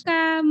hindi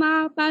ka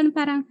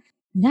parang,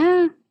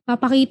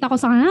 papakita ko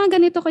sa kanya,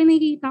 ganito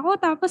kinikita ko,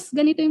 tapos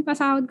ganito yung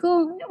pasahod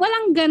ko.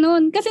 Walang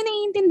ganon, kasi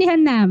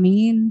naiintindihan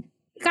namin.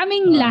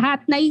 Kaming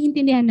lahat,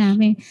 naiintindihan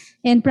namin.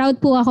 And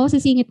proud po ako,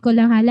 sisingit ko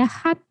lang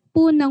lahat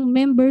po ng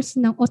members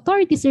ng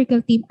Authority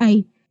Circle Team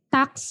ay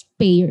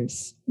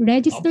taxpayers.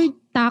 Registered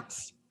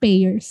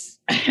taxpayers.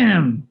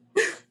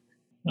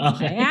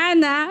 Okay.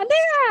 Ayan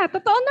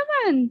totoo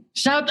naman.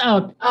 Shout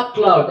out,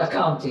 Upload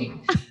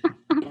Accounting.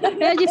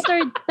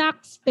 Registered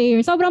taxpayer.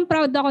 Sobrang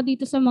proud ako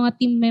dito sa mga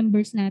team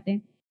members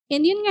natin.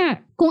 And yun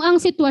nga, kung ang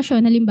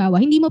sitwasyon, halimbawa,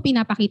 hindi mo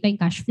pinapakita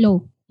yung cash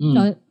flow. So,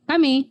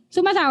 kami,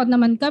 sumasahod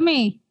naman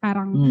kami.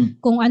 Parang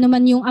kung ano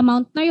man yung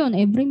amount na yun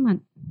every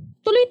month.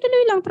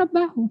 Tuloy-tuloy lang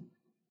trabaho.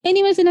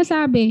 Hindi man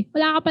sinasabi,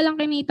 wala ka palang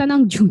kinita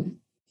ng June.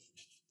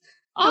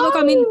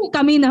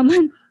 Kami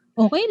naman,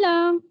 okay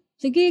lang.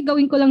 Sige,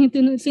 gawin ko lang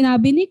yung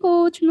sinabi ni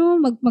coach, no?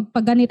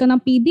 Magpaganito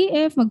ng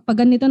PDF,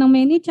 magpaganito ng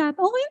ManyChat.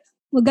 Okay,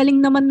 magaling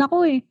naman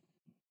ako eh.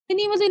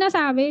 Hindi mo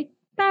sinasabi.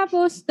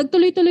 Tapos,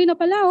 nagtuloy-tuloy na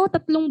pala,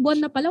 3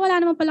 buwan na pala,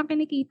 wala naman palang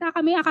kinikita.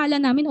 Kami akala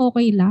namin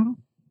okay lang.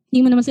 Hindi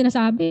mo naman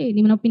sinasabi,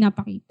 hindi mo naman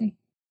pinapakita.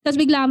 Tapos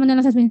bigla mo na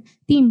lang sasabihin,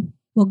 team,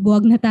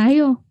 wag-buwag na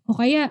tayo. O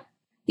kaya,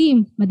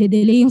 team,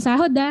 madedelay yung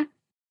sahod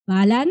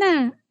Bahala na.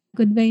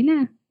 Goodbye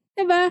na.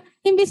 Diba?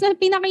 Imbis na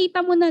pinakita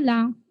mo na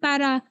lang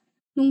para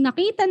nung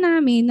nakita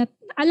namin at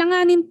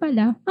alanganin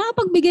pala,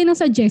 makapagbigay ng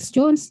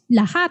suggestions.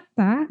 Lahat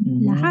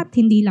Lahat.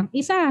 Hindi lang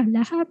isa.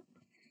 Lahat.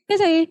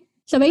 Kasi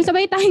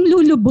sabay-sabay tayong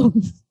lulubog.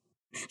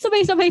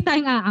 Sabay-sabay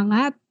tayong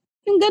aangat.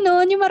 Yung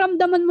ganon, yung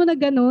maramdaman mo na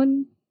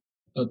ganon.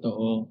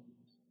 Totoo.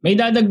 May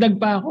dadagdag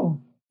pa ako.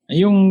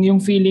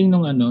 Yung feeling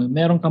nung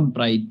meron kang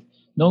pride.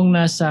 Nung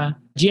nasa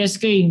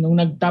GSK, nung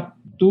nag-top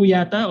 2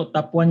 yata o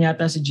top 1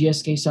 yata si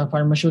GSK sa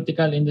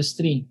pharmaceutical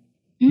industry.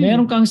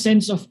 Meron kang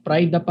sense of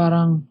pride na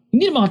parang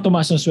hindi naman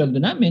tumaas ang sweldo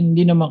namin,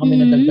 hindi naman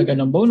kami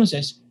nadagdagan ng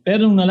bonuses.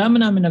 Pero nung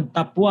nalaman namin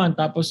nag-top 1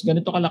 tapos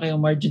ganito kalaki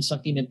ang margins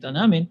sa kinita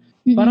namin,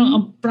 parang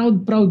ang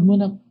proud mo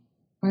na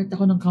part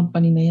ako ng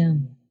company na yan.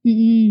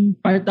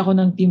 Part ako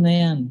ng team na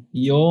yan.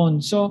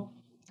 Yun. So,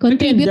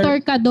 contributor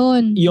ka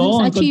doon.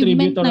 Yun,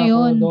 contributor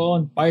ako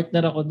doon.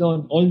 Partner ako doon.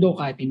 Although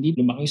kahit hindi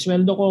lumaki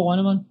sweldo ko, kung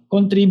ano man,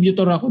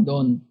 contributor ako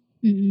doon.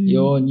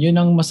 Yun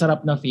ang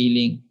masarap na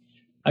feeling.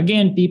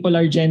 Again, people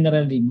are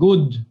generally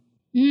good.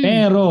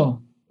 Pero,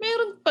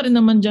 meron pa rin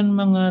naman dyan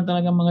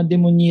talagang mga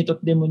demonito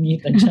at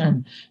demonita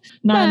dyan.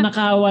 Na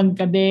nakawan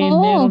ka din,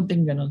 meron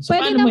ting ganun. So,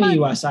 pwede paano mo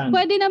iiwasan?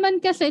 Pwede naman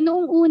kasi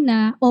noong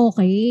una,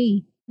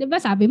 okay. Diba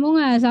sabi mo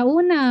nga, sa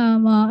una,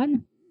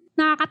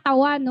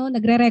 nakakatawa, no?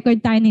 Nagre-record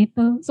tayo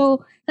nito.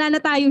 So, sana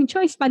tayong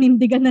choice,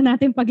 panindigan na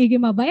natin pagiging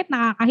mabait.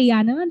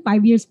 Nakakahiya naman.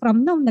 5 years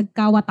from now,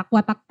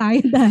 nagkawatak-watak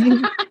tayo dahil.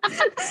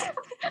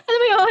 Ano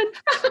ba yun?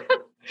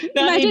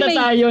 Nakita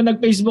tayo,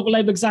 nag-Facebook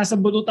live,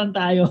 nagsasabunutan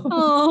tayo.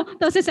 Oo.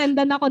 Tapos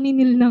sendan ako ni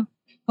Neil na,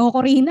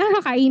 Corina,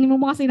 kainin mo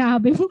mga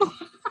sinabi mo.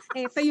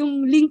 Ito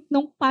yung link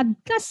ng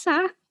podcast,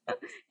 ha?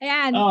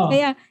 Ayan.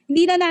 Kaya,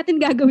 hindi na natin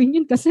gagawin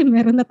yun kasi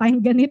meron na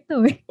tayong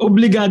ganito, eh.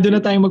 Obligado na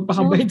tayong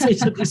magpakabait sa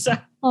isa't isa.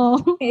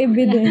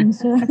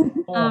 Evidence.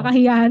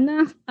 Kakahiya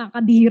na.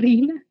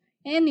 Kakadiri na.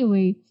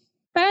 Anyway,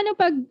 paano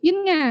pag,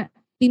 yun nga,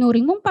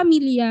 tinuring mong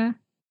pamilya,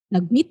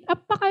 nag-meet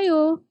up pa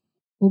kayo,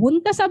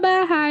 pupunta sa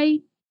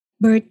bahay,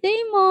 birthday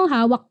mo,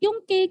 hawak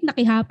yung cake,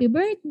 naki-happy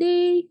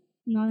birthday,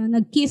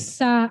 nag-kiss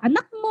sa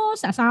anak mo,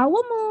 sa asawa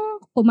mo,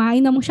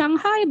 kumain na mo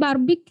Shanghai,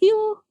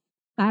 barbecue,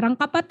 parang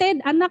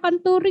kapatid, anak ang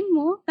turing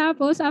mo,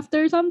 tapos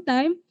after some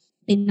time,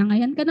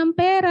 tinangayan ka ng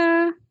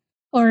pera,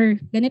 or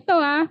ganito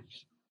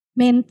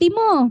menti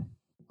mo,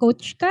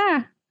 coach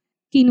ka,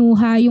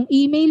 kinuha yung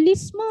email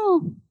list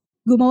mo,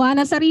 gumawa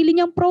ng sarili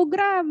niyang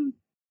program,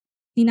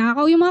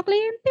 ninakaw yung mga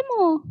kliyente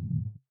mo,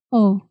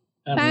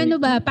 paano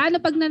ba? Paano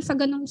pag nasa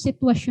ganong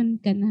sitwasyon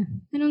ka na?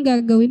 Anong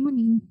gagawin mo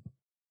niyo?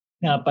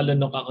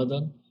 Napalunok ako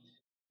doon.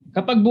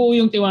 Kapag buo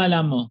yung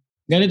tiwala mo,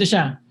 ganito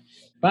siya.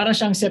 Para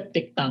siyang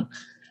septic tank.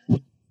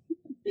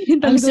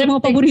 Ang septic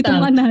mga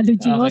paboritong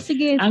analogy. Okay.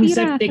 Sige, ang tira.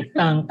 septic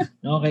tank,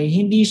 okay,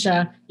 hindi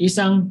siya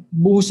isang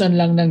buhusan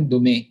lang ng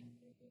dumi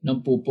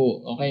ng pupo.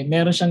 Okay,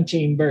 meron siyang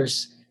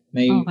chambers.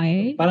 May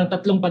parang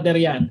 3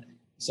 pader yan.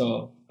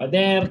 So,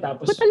 pader,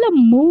 tapos ba't alam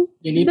mo?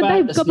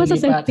 lilipat, Nadive ka pa sa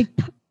septic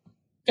tank.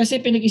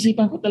 Kasi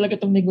pinag-isipan ko talaga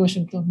itong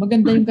negosyo to.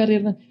 Maganda yung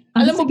career na.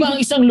 Alam mo ba ang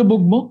isang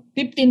lubog mo?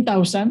 15,000?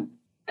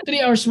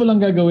 3 hours mo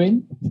lang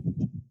gagawin?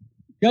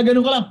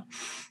 Gaganon ka lang.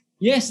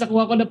 Yes,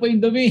 nakuha ko na po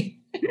yung dumi.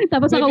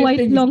 Tapos naka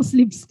white long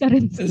sleeves ka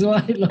rin. Tapos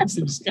white long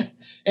sleeves ka.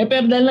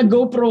 Pero dahil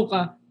nag-GoPro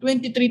ka,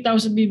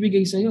 23,000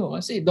 bibigay sa'yo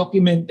kasi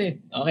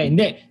documented. Okay,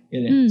 hindi.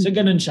 So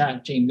ganun siya,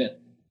 chamber.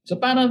 So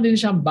parang din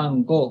siyang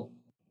bangko.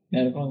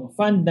 Meron kang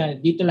fund na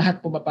dito lahat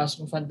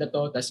pumapasok ng fund na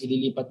to, tapos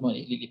ililipat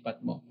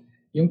mo.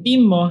 Yung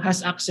team mo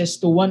has access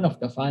to one of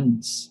the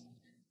funds.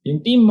 Yung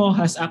team mo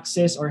has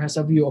access or has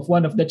a view of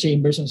one of the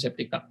chambers ng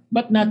septic tank,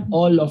 but not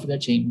all of the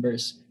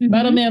chambers.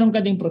 Para meron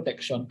ka ding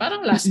protection.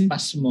 Parang last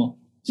pass mo.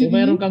 So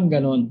meron kang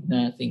ganon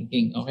na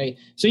thinking. Okay?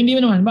 So hindi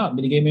mo naman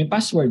binigay mo yung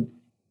password.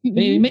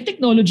 May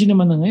technology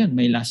naman na ngayon.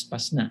 May last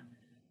pass na.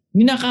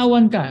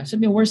 Ninakawan ka.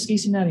 Sabi worst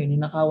case scenario,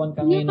 ninakawan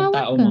ka ngayon ng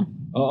tao mo.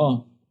 Oo.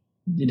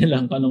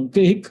 Dinalang ka ng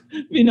cake.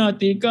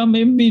 Binati ka.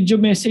 May video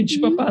message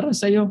pa para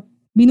sa'yo.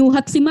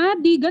 Binuhat si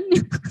Maddie,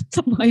 ganyan.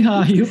 Ay,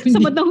 hayop. Sa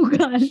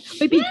madanggal.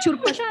 May picture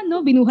pa siya, no?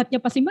 Binuhat niya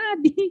pa si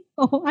Maddie.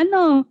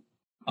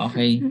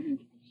 Okay.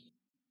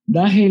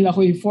 Dahil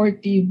ako'y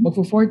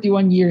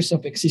magpo-41 years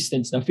of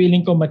existence na,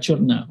 feeling ko mature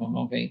na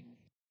ako. Okay.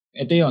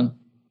 Ito yon.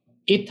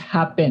 It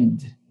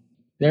happened.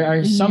 There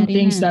are some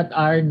things that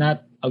are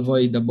not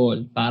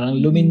avoidable. Parang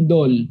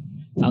lumindol.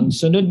 Ang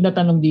sunod na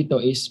tanong dito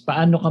is,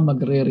 paano ka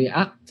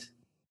magre-react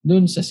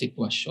dun sa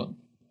sitwasyon?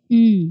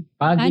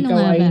 Pag Paano ikaw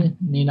nga ay ba?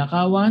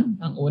 ninakawan,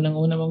 ang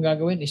unang-una mong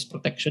gagawin is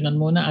protectionan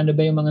muna. Ano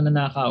ba yung mga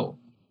nanakaw?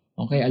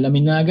 Okay,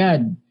 alamin na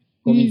agad.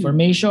 Kung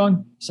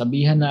information,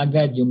 sabihan na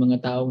agad yung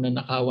mga taong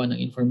nanakawan ng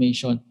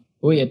information.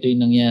 Uy, ito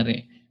yung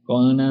nangyari.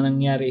 Kung ang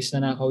nangyari is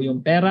nanakaw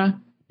yung pera,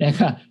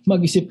 teka,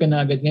 mag-isip ka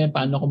na agad ngayon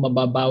paano ko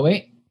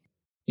mababawi.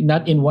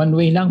 Not in one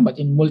way lang,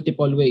 but in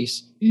multiple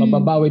ways.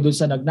 Mababawi dun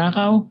sa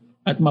nagnakaw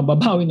at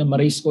mababawi na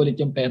ma-raise ko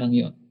ulit yung perang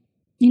yon.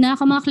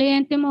 Ninakaw mga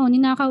kliyente mo,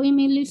 ninakaw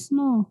email list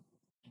mo.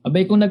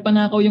 Abay, kung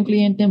nagpanakaw yung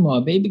kliyente mo,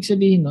 abay, ibig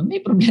sabihin nun,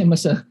 may problema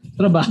sa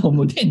trabaho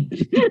mo din.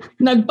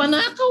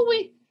 Nagpanakaw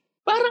eh.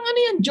 Parang ano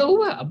yan,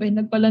 jowa. Abay,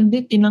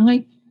 nagpalandi,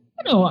 tinangay.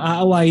 Ano,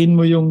 aawayin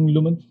mo yung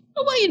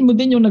awayin mo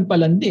din yung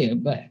nagpalandi.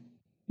 Abay.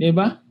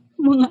 Diba?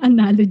 Mga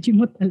analogy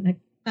mo talaga.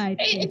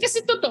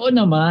 Kasi totoo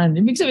naman.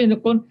 Ibig sabihin,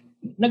 kung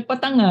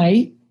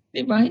nagpatangay,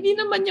 diba? Hindi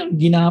naman yung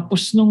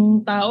ginapos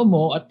nung tao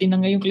mo at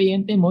tinangay yung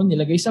kliyente mo,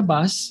 nilagay sa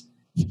bus.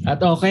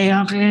 At okay,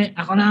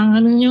 ako na ang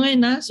ano nyo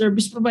ngayon ha,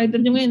 service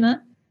provider nyo ngayon ha.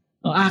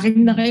 O,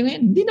 akin na kayo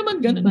ngayon. Hindi naman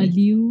ganun.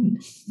 Baliw.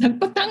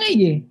 Nagpatangay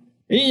eh.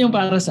 Yun yung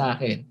para sa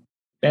akin.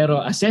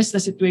 Pero assess the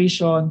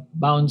situation,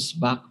 bounce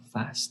back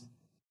fast.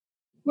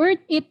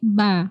 Worth it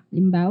ba?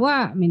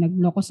 Limbawa, may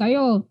nagloko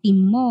sa'yo,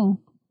 team mo.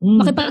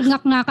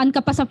 Makipag-ngak-ngakan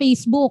ka pa sa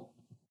Facebook.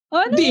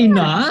 Hindi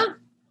na.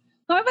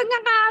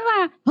 Makipag-ngak-ngaka.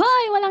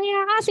 Hoy, walang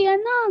iya kasi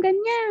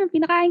ganyan.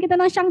 Pinakain kita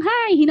ng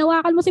Shanghai.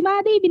 Hinawakan mo si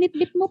Buddy,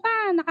 binitbit mo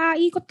pa.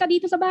 Nakaikot ka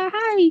dito sa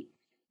bahay.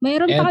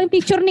 Mayroon pa kayong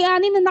picture ni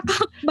Ani na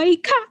nakakbay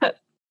ka.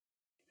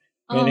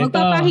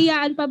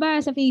 Magpapahiyaan pa ba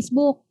sa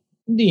Facebook?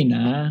 Hindi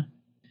na.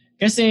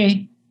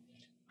 Kasi,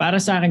 para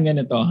sa akin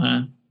ganito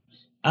ha.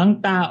 Ang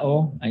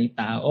tao ay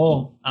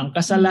tao. Ang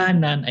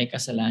kasalanan ay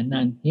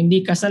kasalanan.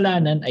 Hindi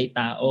kasalanan ay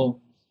tao.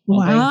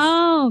 Okay?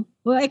 Wow!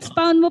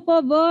 Expound mo po,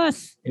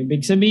 boss.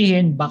 Ibig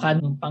sabihin, baka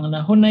nung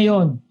panahon na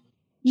yon,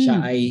 siya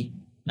ay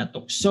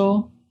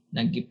natukso,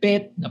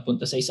 naggipit,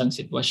 napunta sa isang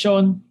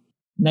sitwasyon,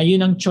 na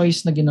yun ang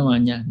choice na ginawa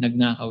niya,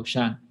 nagnakaw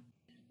siya.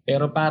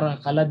 Pero para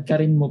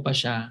kaladkarin mo pa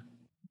siya,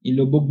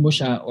 ilubog mo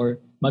siya, or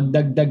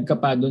magdagdag ka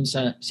pa doon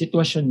sa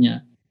sitwasyon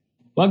niya,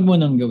 wag mo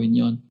nang gawin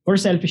yon for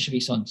selfish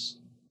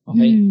reasons.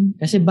 Okay?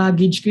 Kasi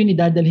baggage ko yun,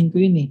 idadalhin ko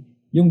yun eh.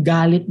 Yung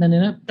galit na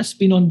nila, tapos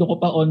pinondo ko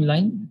pa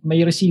online, may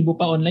resibo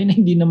pa online na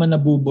hindi naman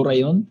nabubura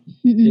yun.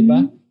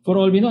 Diba?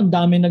 For all we know, ang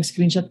dami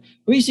nag-screenshot.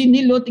 Uy, si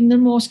Nilo, tingnan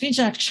mo,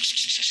 screenshot.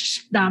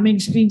 Daming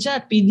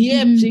screenshot,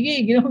 PDF, sige,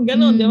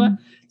 gano'n, diba?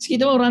 Tapos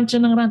kita mo, rant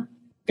siya ng rant.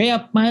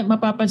 Kaya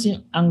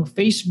mapapansin, ang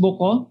Facebook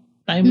ko,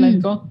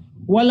 timeline ko,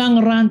 walang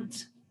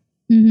rant.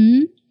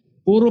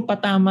 Puro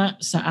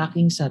patama sa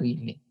aking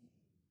sarili.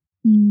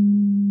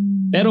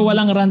 Pero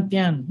walang rant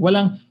yan.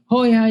 Walang,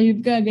 hoy,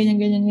 hayop ka,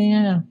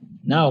 ganyan.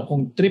 Now,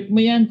 kung trip mo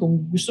yan,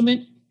 kung gusto mo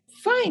yan,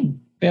 fine.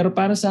 Pero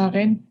para sa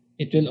akin,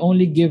 it will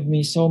only give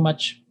me so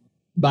much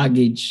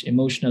baggage,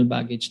 emotional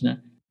baggage na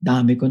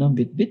dami ko ng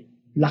bit-bit.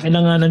 Laki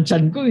na nga ng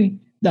tiyan ko eh.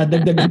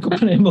 Dadagdagan ko pa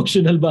ng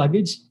emotional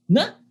baggage.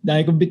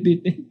 Dami kong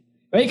bit-bit eh.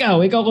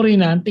 O ikaw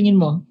Corina, ang tingin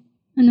mo?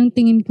 Anong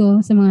tingin ko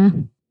sa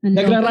mga...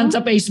 Nagrarant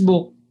sa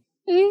Facebook.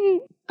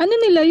 Ano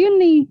nila yun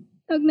eh?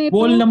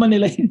 Ball naman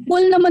nila yun.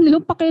 Ball naman nila.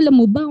 Pakialam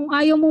mo ba? Kung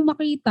ayaw mo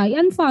makita,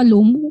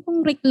 unfollow mo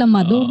kung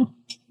reklamado.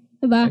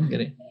 Diba?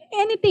 Agree.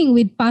 Anything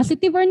with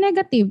positive or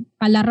negative.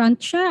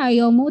 Kalarant siya,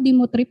 ayaw mo, di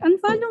mo trip,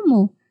 unfollow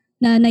mo.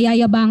 Na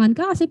nayayabangan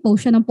ka kasi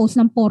post siya ng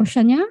Porsche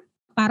niya.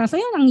 Para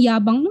sa'yo, ang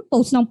yabang ng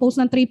post ng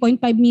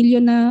 3.5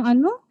 million na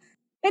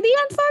edi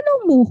unfollow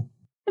mo.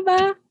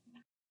 Diba?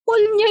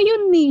 Call niya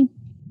yun eh.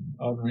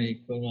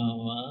 Okay ko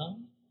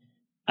naman.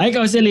 Ay,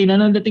 ikaw, Celine,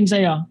 anong dating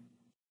sa'yo?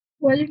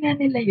 Wala nga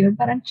nila yun.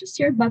 Parang choose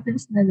your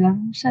battles na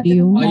lang. Siya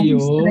Ayun. na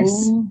maraming stress.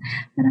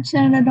 Parang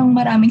siya na lang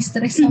maraming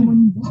stress sa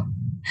mundo.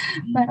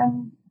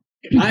 Parang...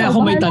 Ay, ako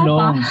may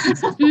tanong.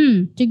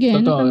 Sige,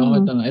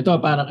 Totoo, tanong.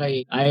 Ito para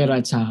kay Ira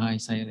at saka kay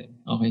Siren.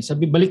 Okay,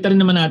 balik rin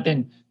naman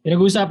natin.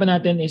 Pinag-uusapan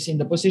natin is in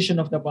the position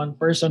of the one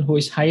person who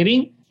is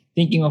hiring,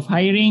 thinking of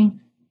hiring,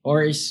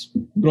 or is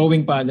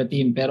growing pa the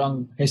team. Pero ang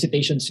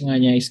hesitations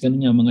nga niya is ganun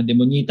nga, mga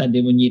demonita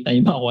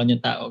yung makuha niyang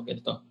tao.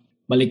 Ganito.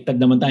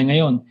 Baliktad naman tayo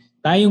ngayon.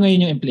 Tayo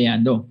ngayon yung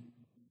empleyado.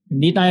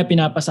 Hindi tayo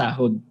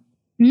pinapasahod.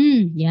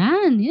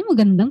 Yan. Yan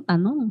magandang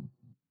tanong.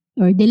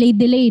 Or delayed.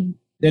 Delayed.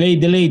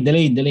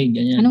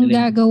 Ganyan. Anong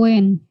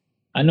gagawin?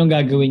 Anong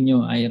gagawin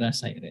nyo, Ira,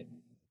 Siren?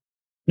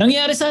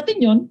 Nangyari sa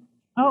atin yon.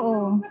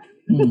 Oo.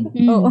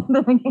 Oo.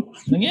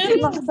 Nangyari.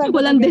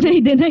 Walang deny.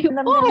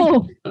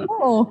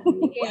 Oo.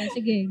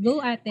 Sige.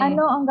 Go ate.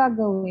 Ano ang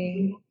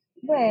gagawin?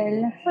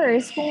 Well,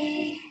 first,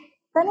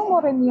 tanong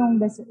mo rin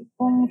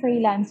kung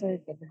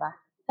freelancer ka, diba?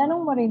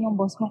 Tanong mo rin yung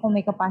boss mo kung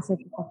may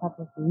capacity ka pa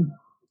to.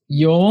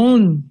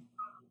 Yun.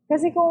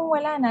 Kasi kung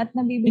wala na at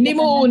nabibigyan... Hindi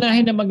mo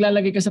unahin na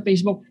maglalagay ka sa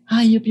Facebook,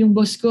 hayop yung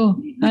boss ko,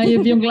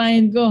 hayop yung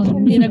client ko,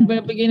 hindi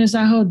nagbibigay ng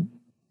sahod.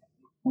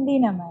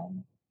 Hindi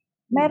naman.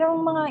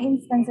 Merong mga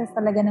instances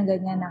talaga na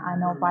ganyan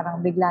na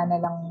parang bigla na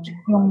lang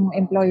yung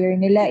employer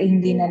nila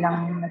hindi na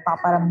lang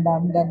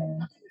nagpaparamdam,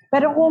 ganun.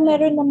 Pero kung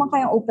meron naman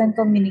kayong open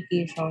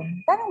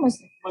communication,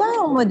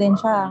 tanong mo din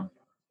siya.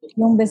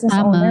 Yung business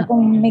owner,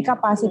 kung may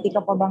capacity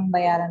ka pa bang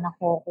bayaran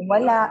ako. Kung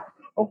wala,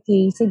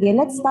 okay, sige,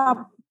 let's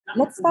stop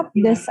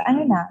this,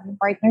 yung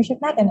partnership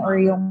natin or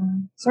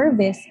yung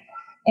service.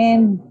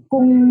 And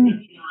kung,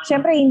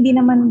 syempre, hindi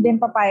naman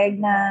din papayag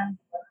na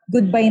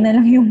goodbye na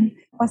lang yung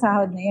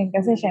pasahod na yun.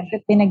 Kasi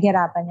syempre,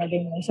 pinaghirapan niya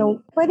din yun.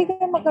 So, pwede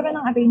ka magkaroon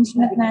ng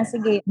arrangement na,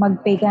 sige,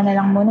 mag-pay ka na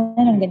lang muna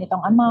ng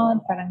ganitong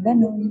amount, parang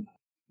ganun.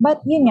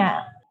 But yun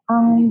nga,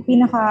 ang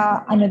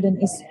pinaka,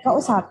 dun is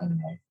kausapin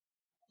mo.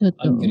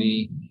 Totoo.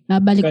 Agree.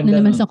 Nabalik na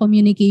naman sa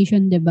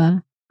communication, di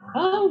ba?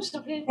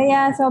 Sakit.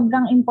 Kaya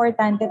sobrang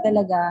importante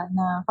talaga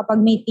na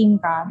kapag may team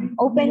ka,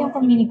 open yung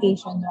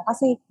communication mo.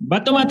 Kasi,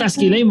 Ba't tumataas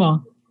kilay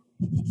mo?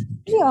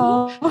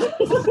 yeah.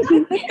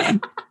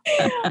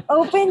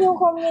 Open yung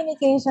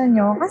communication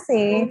nyo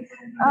kasi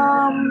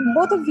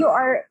both of you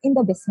are in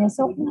the business.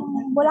 So,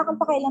 kung wala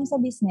kang pakialam sa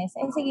business,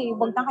 sige,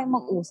 huwag na kayong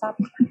mag-usap.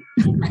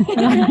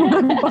 Wala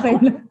kang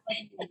pakialam.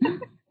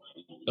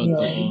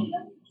 Totoo.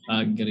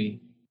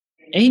 Agree.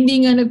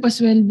 Hindi nga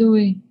nagpasweldo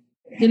eh.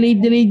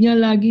 Delayed niya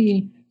lagi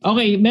eh.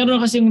 Okay,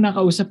 meron kasi yung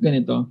nakausap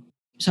ganito.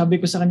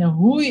 Sabi ko sa kanya,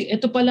 huy,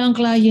 ito pala ang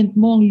client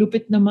mo, ang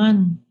lupit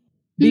naman.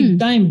 Big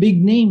time,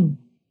 big name.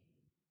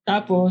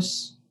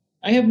 Tapos,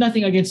 I have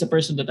nothing against the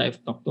person that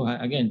I've talked to.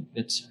 Again,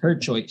 that's her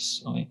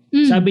choice. Okay.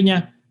 Sabi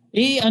niya,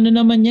 ano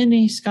naman yan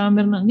eh,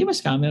 scammer na. Hindi ba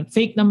scammer?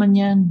 Fake naman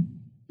yan.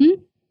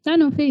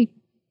 Ano fake?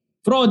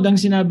 Fraud ang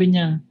sinabi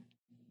niya.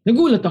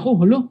 Nagulat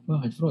ako,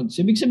 bakit fraud?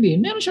 So, ibig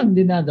sabihin, meron siyang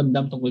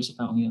dinadamdam tungkol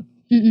sa taong yun.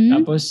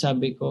 Tapos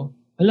sabi ko,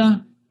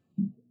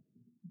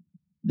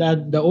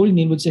 the old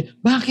Neil would say,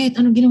 bakit?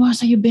 Anong ginawa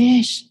sa'yo,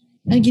 besh?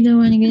 Anong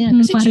ginawa niya ganyan?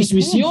 Kasi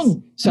chismis yun.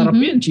 Sarap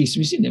yun,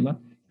 chismis yun, di ba?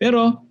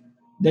 Pero,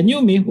 the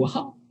new me,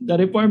 wow, the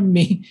reformed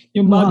me,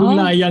 yung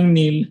bagong layang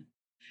Neil.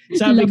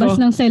 Sabi labas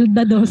ko, ng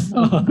Zelda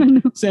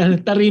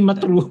 2.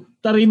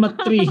 Tarima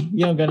 3,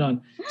 yung ganon.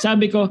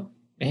 Sabi ko,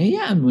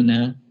 hayaan mo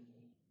na.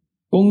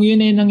 Kung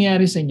yun ay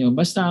nangyari sa inyo,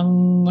 basta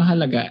ang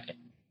mahalaga,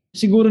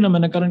 siguro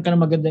naman nagkaroon ka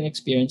ng magandang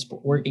experience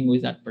working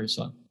with that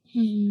person.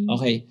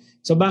 Okay.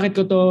 So bakit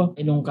ko to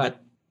inungkat?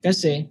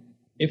 Kasi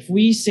if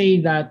we say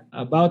that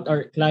about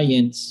our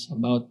clients,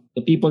 about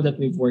the people that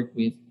we've worked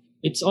with,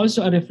 it's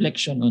also a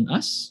reflection on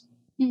us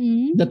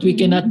that we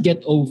cannot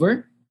get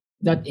over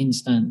that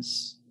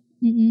instance.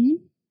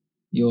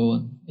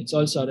 Yun. It's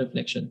also a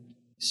reflection.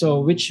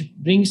 So which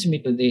brings me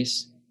to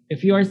this.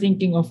 If you are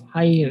thinking of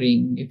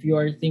hiring, if you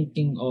are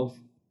thinking of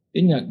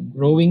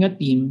growing a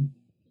team,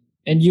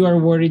 and you are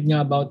worried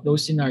nga about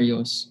those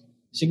scenarios,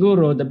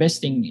 siguro the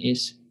best thing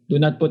is do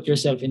not put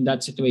yourself in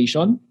that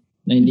situation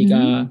na hindi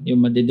ka,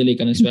 yung madedelay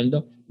ka ng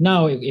sweldo.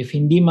 Now, if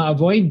hindi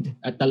ma-avoid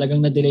at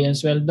talagang na-delay ang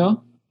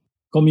sweldo,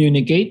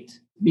 communicate.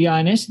 Be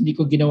honest, hindi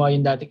ko ginawa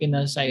yung dati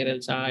kina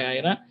Cyril sa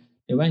Ira.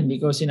 Diba? Hindi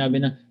ko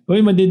sinabi na, hoy,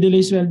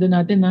 madedelay sweldo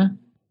natin ha.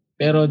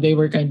 Pero they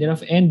were kind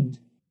enough. And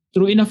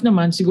true enough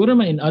naman, siguro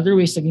man in other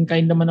ways, naging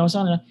kind naman ako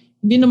sa kanila.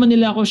 Hindi naman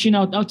nila ako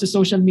shinout out sa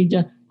social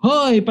media,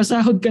 hoy,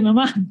 pasahod ka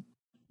naman.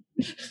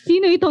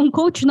 Sino itong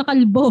coach na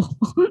kalbo?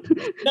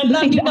 Na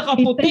laging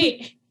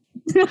nakaputi.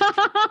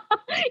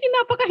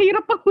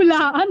 Napakahirap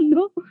paghulaan,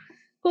 no?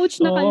 Coach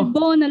na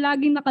kalbo na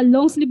laging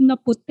naka-long sleeve na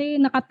puti,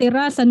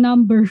 nakatira sa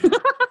number.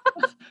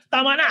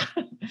 Tama na!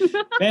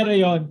 Pero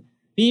yon,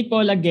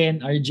 people again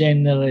are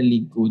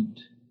generally good.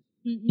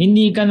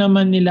 Hindi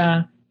naman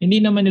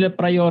nila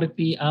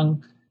priority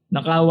ang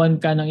nakawan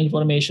ka ng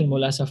information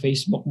mula sa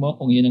Facebook mo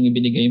kung yun ang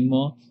ibinigay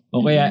mo o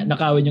kaya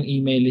nakawan yung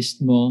email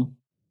list mo.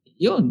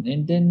 Yun.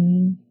 And then,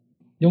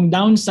 yung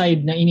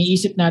downside na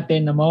iniisip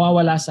natin na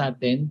mawawala sa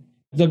atin,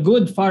 the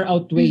good far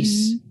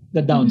outweighs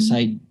the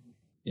downside.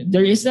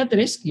 There is that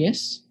risk,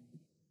 yes.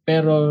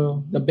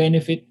 Pero the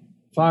benefit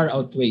far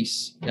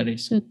outweighs the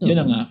risk. Totoo.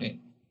 Yun ang akin.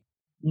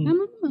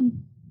 Tama naman.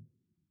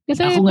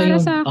 Kasi ako para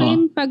ngayon, sa akin,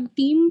 pag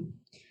team,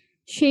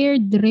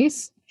 shared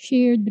risk,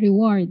 shared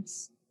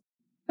rewards.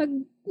 Pag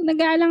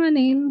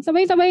nag-aalangan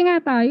sabay-sabay nga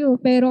tayo.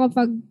 Pero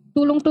kapag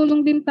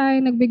tulong-tulong din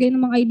tayo, nagbigay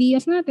ng mga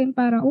ideas natin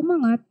para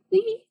umangat,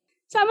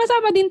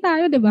 sama-sama din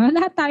tayo, di ba?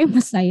 Lahat tayo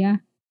masaya.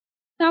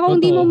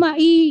 Kung hindi mo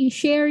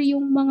ma-share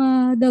yung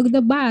mga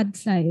the bad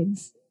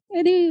sides,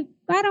 edi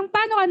parang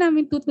paano ka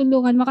namin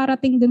tutulungan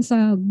makarating dun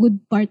sa good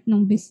part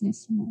ng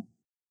business mo?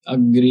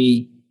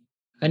 Agree.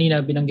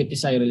 Kanina binanggit ni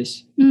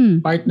Cyrus,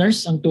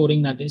 partners ang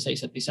turing natin sa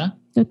isa't isa.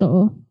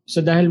 Totoo.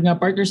 So dahil nga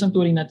partners ang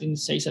turing natin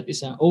sa isa't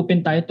isa, open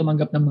tayo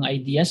tumanggap ng mga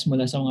ideas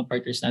mula sa mga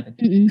partners natin.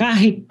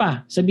 Kahit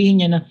pa sabihin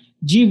niya na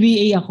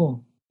GVA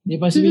ako. Di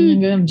ba sabihin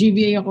niya ganun,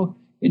 GVA ako.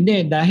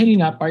 Hindi, dahil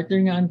nga partner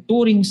nga ang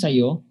turing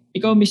sa'yo,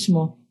 ikaw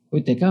mismo,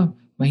 uy teka,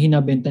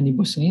 mahina benta ni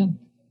boss ngayon.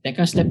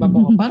 Teka, step up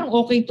ako. Parang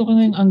okay to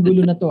ngayong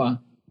anggulo na to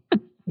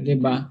Di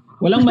ba?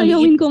 Walang maliit.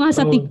 Payawin ko nga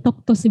sa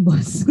TikTok to si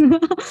boss.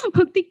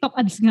 Mag-TikTok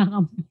ads nga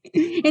kami.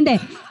 Hindi.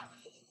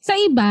 Sa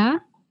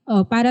iba,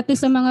 para to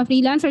sa mga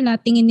freelancer na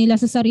tingin nila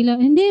sa sarili,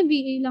 hindi,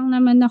 VA lang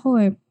naman ako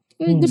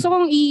Gusto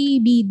kong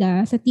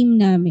ibida sa team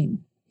namin.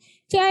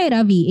 Si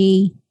Ira,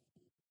 VA.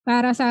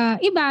 Para sa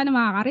iba na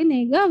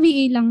makakarinig,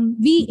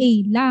 VA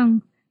lang.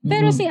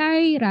 Pero si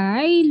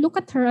Ira, I look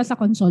at her as a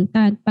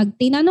consultant. Pag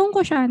tinanong ko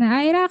siya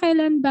na, Ira,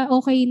 kailan ba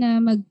okay na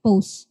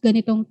mag-post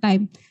ganitong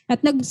time? At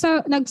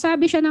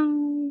nagsabi siya ng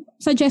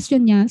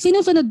suggestion niya,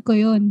 sinusunod ko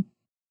yun.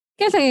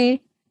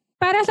 Kasi,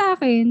 para sa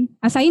akin,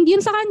 assigned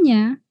yun sa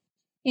kanya,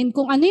 and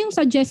kung ano yung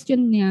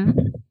suggestion niya,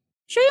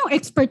 siya yung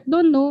expert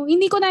doon, no?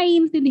 Hindi ko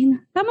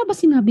naiintindihan. Tama ba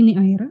sinabi ni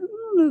Ira?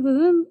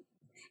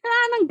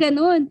 Nang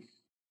ganun.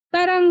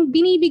 Parang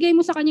binibigay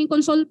mo sa kanya yung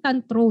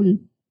consultant role.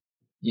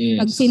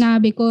 Yes. Pag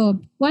sinabi ko,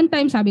 one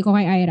time sabi ko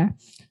kay Ira,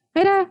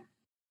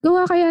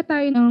 gawa kaya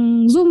tayo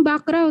ng Zoom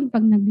background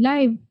pag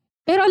nag-live.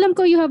 Pero alam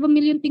ko you have a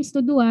million things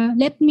to do ha.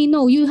 Let me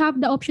know. You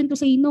have the option to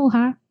say no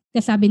ha.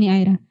 Kasi sabi ni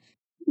Ira,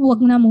 huwag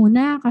na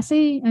muna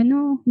kasi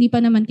hindi pa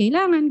naman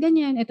kailangan,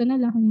 ganyan. Ito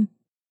na lang.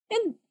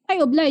 And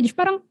I oblige.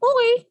 Parang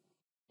okay.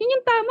 Yun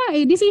yung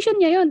tama eh. Decision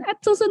niya yun. At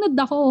susunod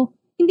ako.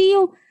 Hindi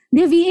yung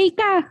DVA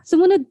ka.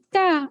 Sumunod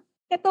ka.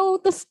 Ito,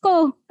 utos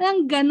ko.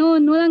 Walang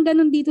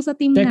ganun dito sa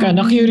team Teka, namin.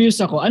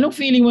 na-curious ako. Anong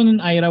feeling mo nun,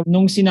 Ira,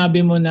 nung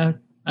sinabi mo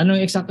na, anong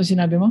eksakto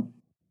sinabi mo?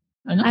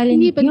 Ano?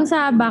 Hindi pa- Yung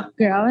sa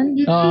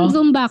background, Oo.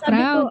 Zoom sabi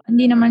background. ko,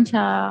 hindi naman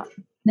siya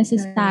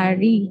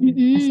necessary.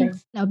 Kasi,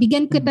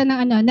 Bigyan kita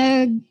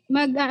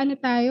ng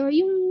tayo,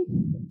 yung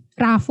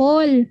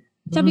raffle.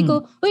 Sabi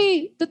ko,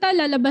 uy,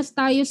 total, lalabas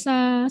tayo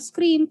sa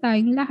screen,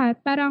 tayong lahat.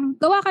 Parang,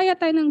 gawa kaya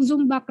tayo ng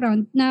Zoom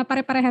background na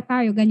pare-pareha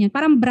tayo, ganyan.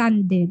 Parang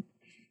branded.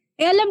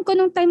 Alam ko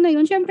nung time na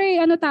yun, syempre,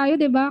 tayo,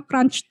 diba?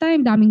 Crunch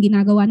time, daming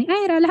ginagawa ni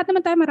Ira. Lahat naman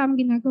tayo maraming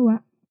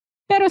ginagawa.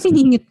 Pero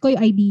siningit ko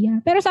yung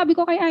idea. Pero sabi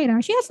ko kay Ira,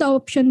 she has the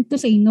option to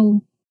say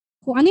no.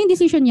 Kung ano yung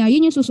decision niya,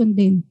 yun yung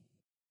susundin.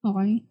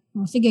 Okay?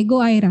 Sige,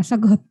 go Ira,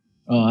 sagot.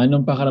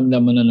 Anong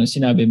pakaramdam mo na nung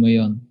sinabi mo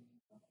yon?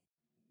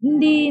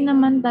 hindi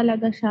naman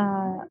talaga siya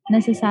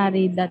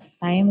necessary that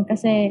time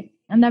kasi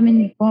ang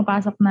daming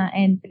pumapasok na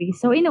entry.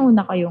 So,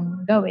 inuuna ko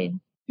yung gawin.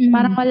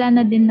 Parang wala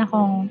na din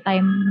akong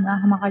time na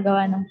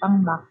makagawa ng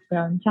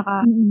pang-background.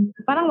 Tsaka,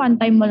 parang one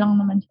time mo lang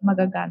naman siya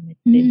magagamit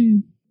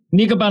din.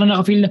 Hindi ka parang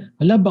nakafeel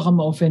na, baka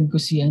ma-offend ko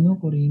si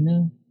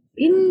Corina.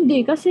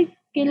 Hindi, kasi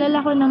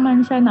kilala ko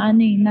naman siya na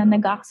na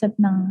nag-accept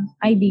ng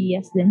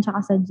ideas din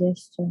tsaka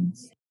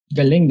suggestions.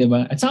 Galing, di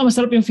ba? At saka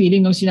masarap yung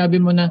feeling nung sinabi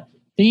mo na,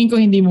 tingin ko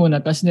hindi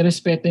muna, tapos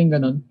nirespeto yung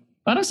ganun.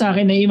 Parang sa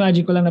akin,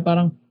 na-imagine ko lang na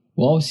parang,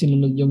 wow,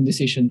 sinunod yung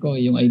decision ko,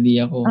 yung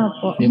idea ko.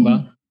 Opo. Di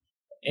ba?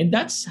 And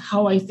that's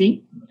how I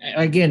think.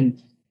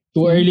 Again,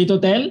 too early to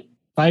tell.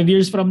 5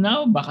 years from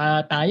now,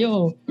 baka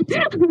tayo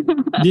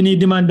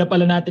dinidemanda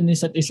pala natin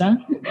isa't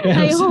isa.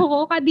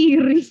 Ayoko,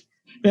 kadiri.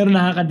 Pero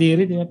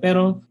nakakadiri, di ba?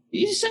 Pero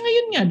isa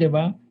ngayon nga, di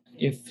ba?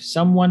 If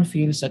someone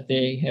feels that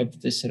they have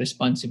this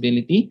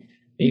responsibility,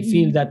 they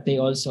feel that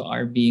they also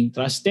are being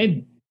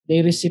trusted,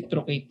 they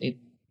reciprocate it.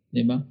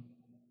 Di ba?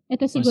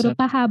 Ito siguro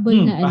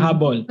pahabol na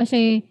pahabol.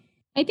 Kasi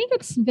I think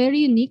it's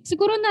very unique.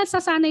 Siguro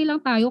nasasanay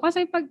lang tayo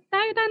kasi pag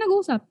tayo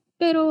nag-usap.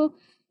 Pero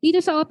dito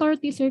sa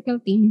authority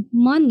circle team,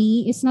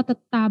 money is not a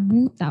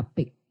taboo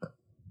topic.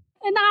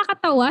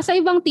 Nakakatawa, sa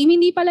ibang team,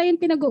 hindi pala yung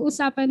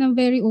pinag-uusapan ng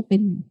very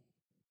open.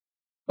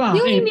 Bakit?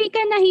 Yung hindi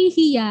ka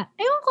nahihiya.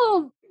 Ewan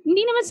ko,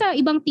 hindi naman sa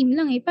ibang team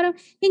lang eh. Parang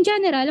in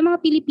general, ang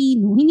mga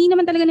Pilipino, hindi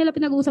naman talaga nila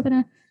pinag-uusapan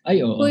na,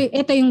 ay, oo. uy,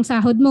 ito yung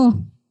sahod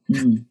mo.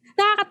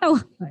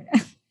 Nakakatawa.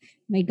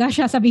 My gosh,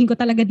 sabihin ko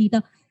talaga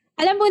dito.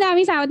 Alam mo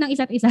namin sahod ng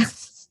isa't isa.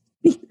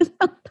 Dito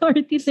sa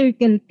authority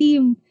circle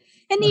team.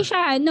 Hindi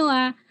siya,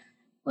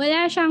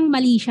 wala siyang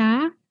mali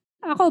siya.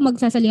 Ako,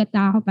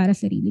 magsasalita ako para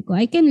sa sarili ko.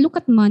 I can look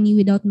at money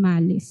without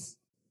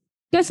malice.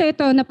 Kasi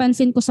ito,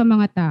 napansin ko sa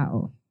mga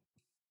tao.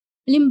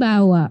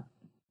 Halimbawa,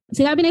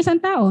 sinabi na isang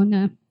tao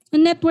na,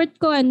 ang net worth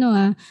ko,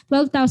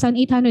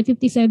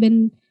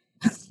 12,857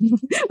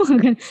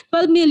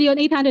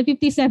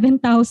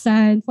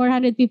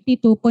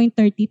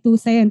 12,857,452.32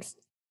 cents.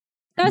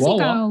 Tapos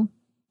ikaw,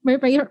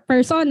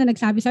 person na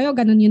nagsabi sa'yo,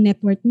 ganun yung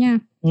net worth niya.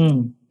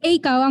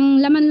 Ikaw,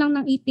 ang laman lang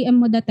ng ATM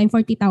mo that time,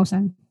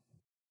 40,000.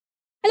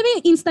 Alam mo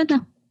yung instant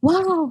na,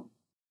 wow!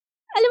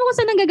 Alam mo kung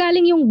saan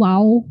nanggagaling yung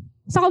wow?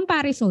 Sa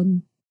comparison.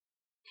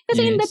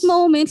 Kasi in that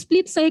moment,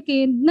 split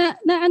second,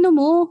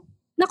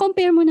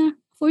 na-compare mo na,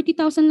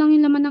 40,000 lang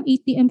yung laman ng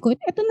ATM ko.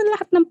 Ito na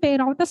lahat ng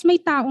pera ko. Tapos may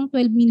taong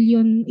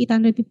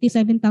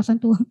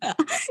 12,857,000 to.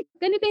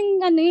 Ganito yung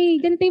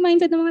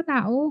mindset ng mga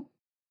tao.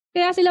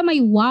 Kaya sila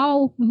may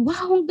wow.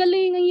 Wow, ang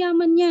galing, ang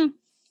yaman niya.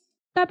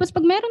 Tapos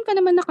pag meron ka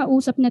naman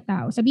nakausap na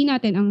tao, sabihin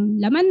natin, ang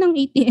laman ng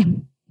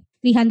ATM,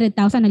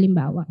 300,000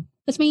 halimbawa.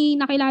 Tapos may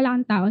nakilala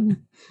kang tao na,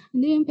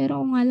 hindi yung pera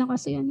ko nga lang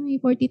kasi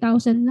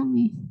 40,000 lang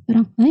eh.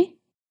 Parang,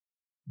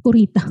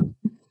 kurita.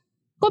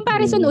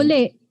 Comparison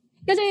uli.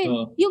 Kasi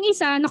yung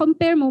isa,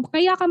 na-compare mo,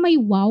 kaya ka may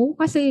wow,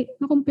 kasi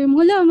na-compare mo,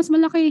 mas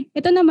malaki.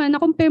 Ito naman,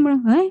 na-compare mo,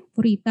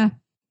 kurita.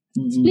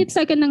 Split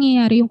second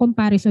nangyayari yung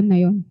comparison na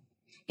yon.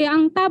 Kaya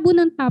ang tabo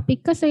ng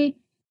topic, kasi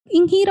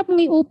ang hirap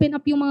mong i-open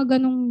up yung mga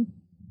ganong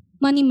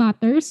money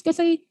matters,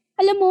 kasi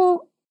alam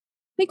mo,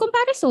 may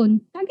comparison.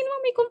 Lagi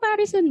naman may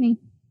comparison eh.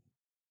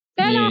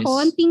 Kaya ako,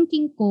 ang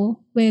thinking ko,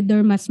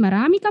 whether mas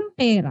marami kang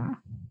pera,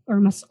 or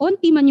mas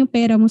onti man yung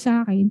pera mo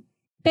sa akin,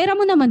 pera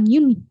mo naman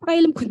yun.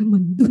 Pakailam ko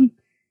naman dun.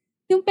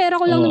 Yung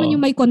pera ko lang Oo. naman yung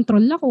may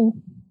control ako.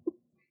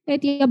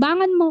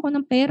 Yabangan mo ko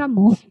ng pera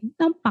mo,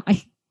 ang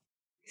pake.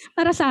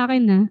 Para sa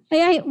akin na.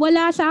 Kaya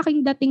wala sa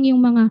aking dating yung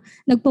mga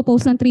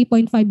nagpo-post ng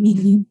 3.5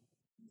 million.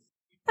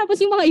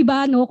 Tapos yung mga iba,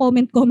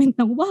 comment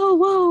ng,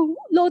 wow,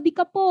 Lodi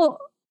ka po.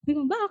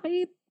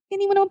 Bakit?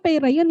 Hindi mo naman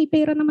pera yan.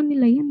 Pera naman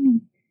nila yan.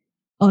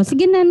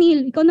 Sige na,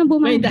 Neil. Ikaw nang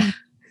Wait, bumaba.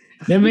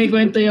 may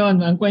kwento yon.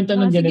 Ang kwento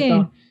nun Sige.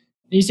 ganito.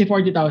 Easy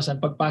 40,000,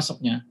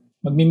 pagpasok niya,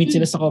 magmi-meet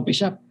sila sa coffee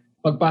shop.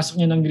 Pagpasok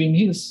niya ng Green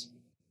Hills,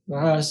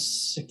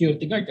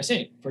 security guard,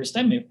 kasi first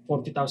time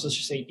 40,000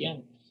 siya sa ATM.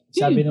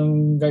 Sabi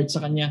nung guard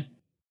sa kanya,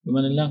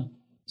 gumanon lang.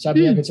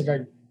 Sabi agad sa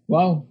guard,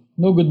 wow,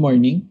 no good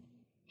morning.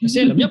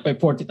 Kasi alam niya,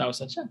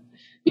 40,000 siya.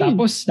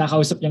 Tapos,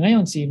 nakausap niya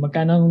ngayon,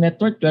 magkano ang net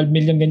worth? 12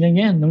 million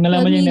ganyan. Nung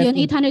nalaman niya net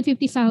worth,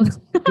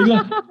 850,000. bigla,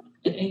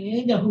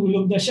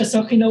 nahulog na siya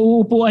sa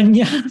kinauupuan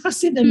niya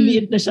kasi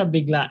naliit na siya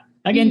bigla.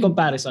 Again,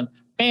 comparison.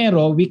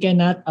 Pero, we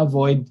cannot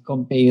avoid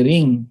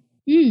comparing.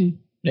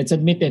 Let's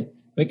admit it.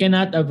 We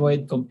cannot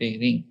avoid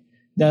comparing.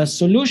 The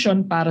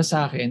solution para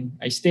sa akin,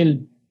 I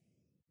still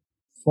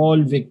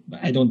fall victim.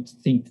 I don't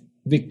think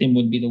victim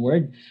would be the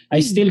word. I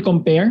still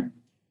compare.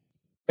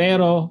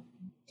 Pero,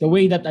 the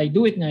way that I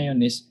do it ngayon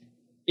is,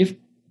 if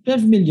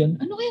 12 million,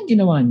 ano kayang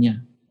ginawa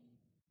niya?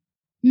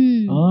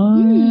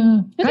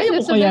 Kaya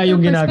ko kaya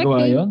yung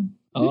ginagawa yun?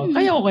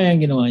 Kaya ko kaya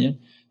yung ginawa yun?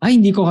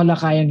 Ay, hindi ko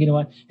kayang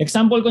ginawa.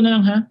 Example ko na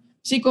lang ha,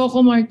 si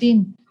Coco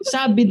Martin.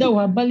 Sabi daw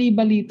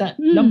bali-balita,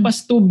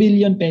 lampas 2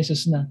 billion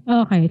pesos na.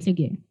 Okay,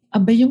 sige.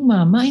 Abay yung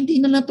mama, hindi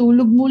na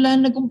natulog mula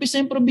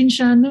nag-umpisa yung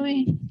probinsyano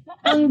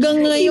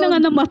Hanggang ngayon. Hindi na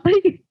nga namatay.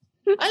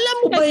 Alam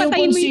mo ba yung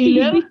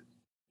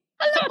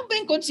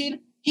concealer?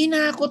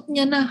 Hinakot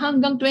niya na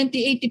hanggang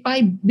 2085.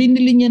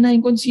 Binili niya na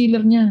yung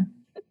concealer niya.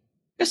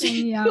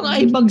 Kasi yung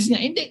eye bags niya,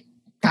 hindi.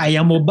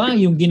 Kaya mo ba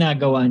yung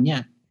ginagawa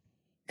niya?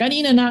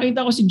 Kanina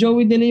nakita ko si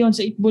Joey De Leon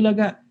sa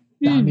Itbulaga.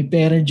 Dami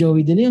pera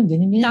Joey De Leon.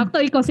 Ganyan.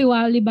 Sakto, ikaw si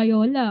Wally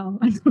Bayola.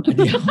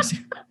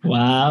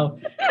 Wow.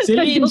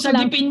 Celine,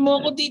 sagipin mo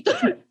ako dito.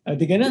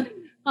 Di ka na.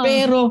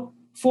 Pero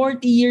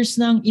 40 years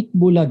na ang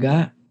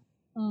Itbulaga.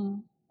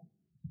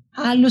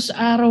 Halos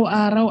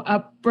araw-araw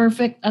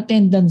perfect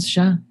attendance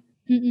siya.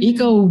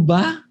 Ikaw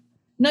ba?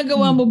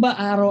 Nagawa mo ba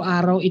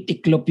araw-araw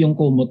itiklop yung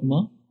kumot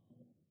mo?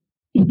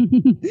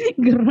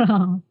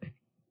 Grabe.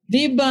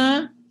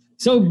 Diba?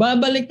 So,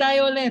 babalik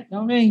tayo ulit.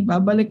 Okay,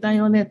 babalik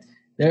tayo ulit.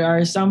 There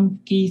are some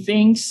key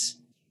things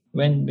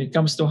when it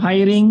comes to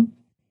hiring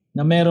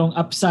na merong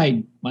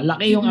upside.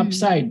 Malaki yung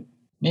upside.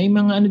 May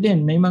mga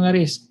may mga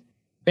risk.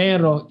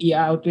 Pero,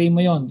 i-outweigh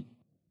mo yon.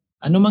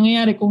 Ano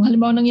mangyayari? Kung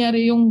halimbawa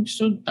nangyari yung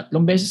 3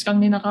 beses kang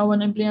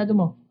ninakawan ng empleyado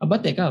mo,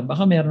 teka,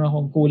 baka meron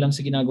akong kulang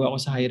sa ginagawa ko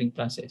sa hiring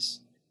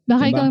process.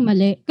 Baka ikaw yung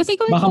mali. Kasi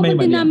ikaw yung common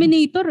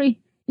denominator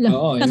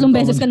Oo, 3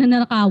 beses ka na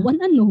nanakawan,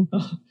 ano?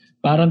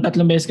 Parang 3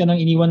 beses ka nang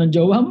iniwan ng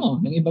jowa mo,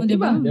 ng iba't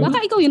iba. Diba? Baka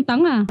ikaw yung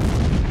tanga.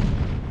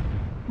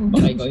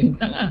 Baka ikaw yung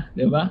tanga,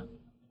 di ba?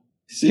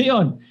 So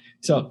yun.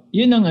 So,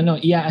 yun ang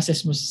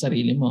i-assess mo sa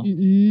sarili mo.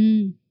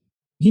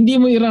 Hindi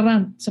mo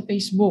irarant sa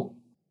Facebook.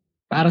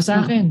 Para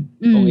sa akin,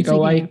 kung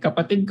ikaw ay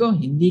kapatid ko,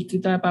 hindi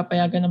kita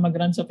papayagan na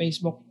mag-run sa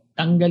Facebook.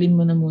 Tanggalin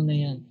mo na muna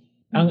yan.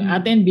 Ang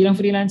atin bilang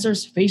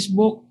freelancers,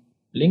 Facebook,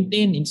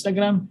 LinkedIn,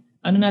 Instagram,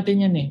 ano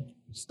natin yan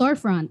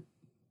Storefront.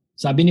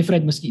 Sabi ni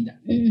Fred Mosqueda.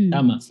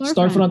 Tama.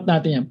 Storefront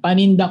natin yan.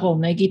 Paninda ko,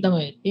 nakikita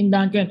mo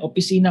tindahan ko yan,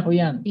 opisina ko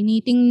yan.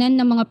 Tinitingnan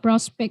ng mga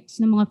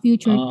prospects ng mga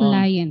future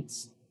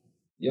clients.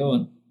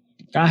 Yun.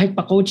 Kahit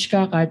pa-coach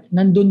ka, kahit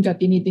nandun ka,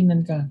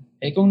 tinitingnan ka.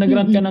 Kung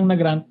nag-rant ka ng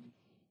nag-rant,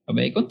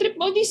 kung trip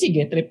mo, di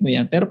sige, trip mo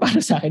yan. Pero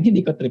para sa akin,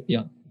 hindi ko trip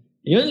yun.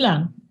 Yun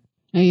lang.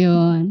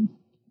 Ayun.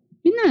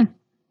 Yun na.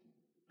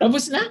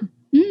 Tapos na.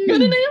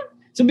 Ganun na yun.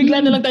 So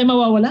bigla na lang tayo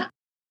mawawala.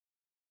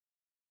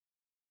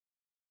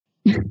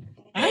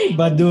 Ay,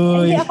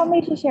 baduy. Hindi, ako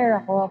may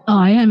share ako.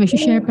 Ayan, may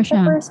share pa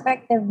siya. Sa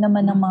perspective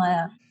naman ng mga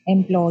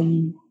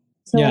employee.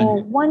 So,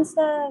 once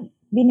na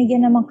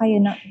binigyan naman kayo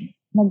na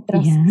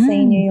nag-trust sa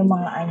inyo yung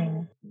mga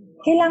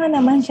kailangan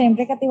naman,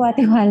 syempre,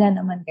 katiwa-tiwala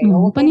naman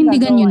kayo.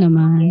 Panindigan nyo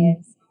naman.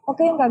 Yes. Huwag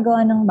kayong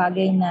gagawa ng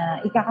bagay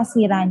na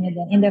ikakasira nyo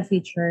din in the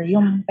future.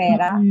 Yung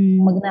pera,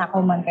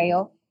 magnakaw man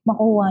kayo,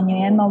 makuha nyo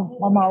yan,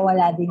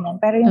 mawawala din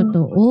yan. Pero yung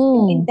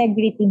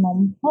integrity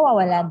mo,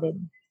 mawawala din.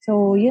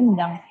 So, yun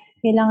lang.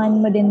 Kailangan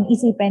mo din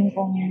isipin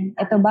kung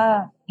ito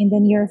ba,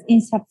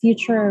 sa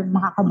future,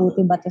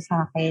 makakabuti ba to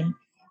sa akin?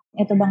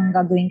 Ito bang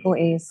gagawin ko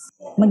is,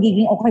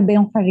 magiging okay ba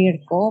yung career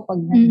ko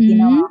pag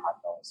ginawa ko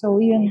to? So,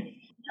 yun.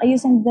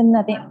 Ayusin din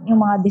natin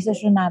yung mga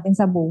desisyon natin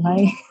sa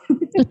buhay.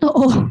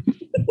 Totoo.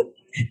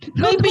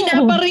 May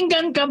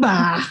pinaparinggan ka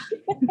ba?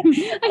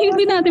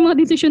 Ayusin natin mga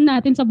desisyon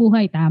natin sa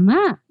buhay.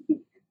 Tama.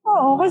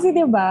 Oo, kasi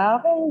diba,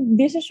 kung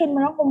desisyon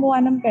mo lang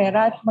kumuha ng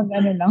pera at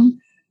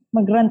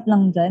mag-rent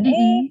lang dyan,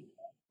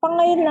 pang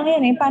ngayon lang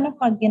yan paano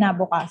pag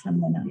kinabukasan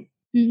mo na?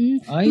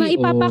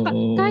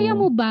 Kaya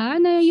mo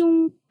ba na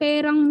yung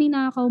perang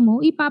ninakaw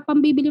mo,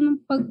 ipapambibili mo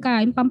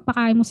pagkain,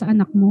 pampakain mo sa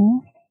anak mo?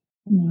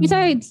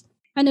 Besides,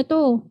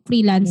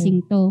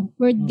 freelancing to.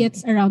 Word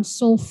gets around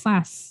so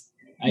fast.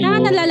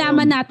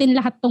 Nalalaman natin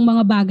lahat tong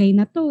mga bagay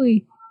na to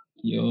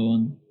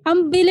Yun. Ang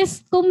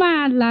bilis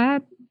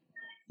kumalat.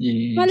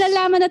 Yes.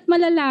 Malalaman at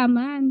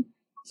malalaman.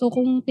 So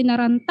kung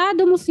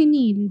tinarantado mo si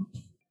Neil,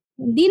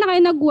 hindi na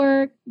kayo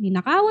nag-work,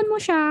 ninakawan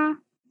mo siya,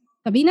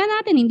 sabihin na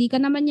natin, hindi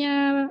ka naman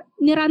niya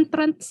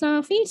nirant-rant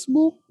sa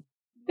Facebook,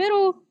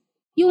 pero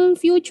yung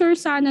future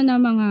sana na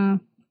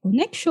mga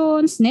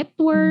connections,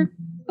 network,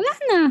 wala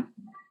na.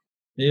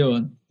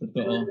 Ayun,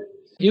 totoo.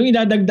 Yung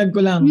idadagdag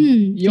ko lang,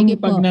 yung sige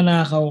po.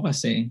 pagnanakaw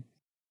kasi,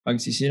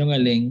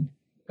 pagsisinungaling,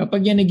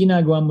 kapag yan ay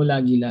ginagawa mo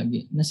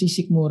lagi-lagi,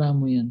 nasisikmura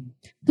mo yan.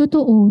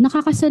 Totoo,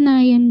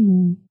 nakakasanayan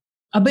mo.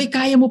 Abay,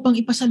 kaya mo pang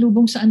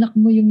ipasalubong sa anak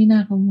mo yung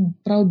ninakaw mo.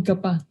 Proud ka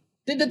pa.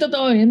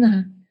 Totoo yan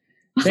ha.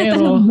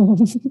 Pero, Alam mo.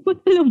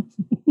 Alam mo.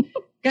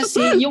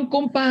 kasi yung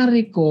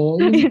kumpare ko,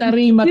 yung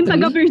Tarima Yung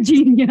taga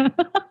Virginia.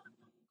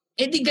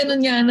 di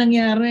ganun nga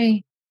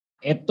nangyari.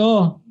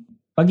 Eto,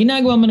 pag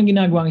ginagawa mo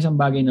ang isang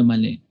bagay na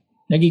mali,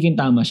 nagiging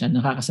tama siya,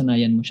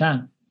 nakakasanayan mo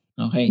siya.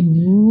 Okay?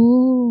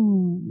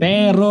 Ooh.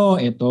 Pero,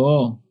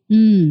 eto,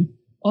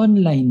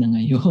 online na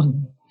ngayon.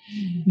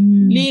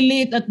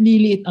 Liliit at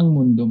liliit ang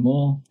mundo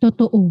mo.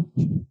 Totoo.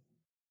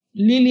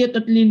 Liliit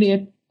at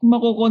liliit, kung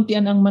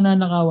makukuntian ang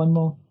mananakawan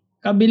mo.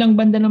 Kabilang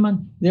banda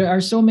naman, there are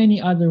so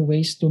many other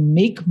ways to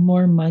make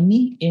more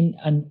money in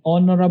an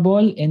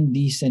honorable and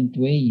decent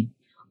way.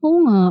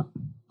 Oo nga.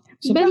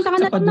 So, Benta ka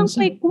bakit na pa lang dun ng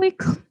quick-quick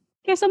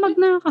kesa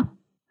magnaka.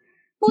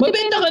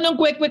 Mabenta ka ng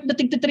kwek-kwek na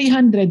tigta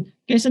 300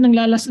 kaysa nang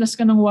lalaslas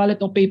ka ng wallet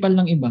o PayPal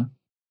ng iba.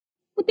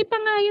 Puti pa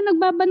nga yun,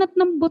 nagbabanat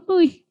ng buto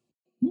eh.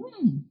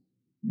 Ayun.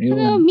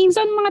 Pero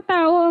minsan mga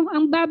tao,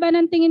 ang baba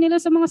ng tingin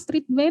nila sa mga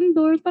street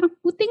vendors, parang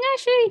puti nga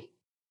siya eh.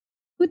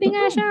 Puti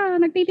nga Totoo. siya,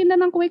 nagtitinda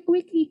ng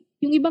quick-quick eh.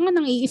 Yung iba nga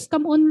nang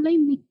i-scam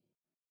online eh.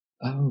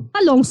 Oh.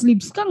 Long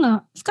sleeves ka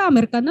nga,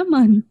 scammer ka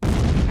naman.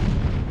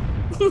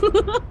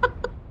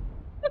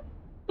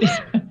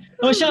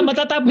 O siya,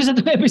 matatapos na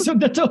itong episode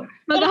na to.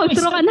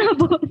 Mag-outro ka na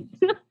po.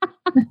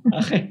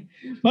 Okay.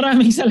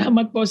 Maraming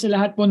salamat po sa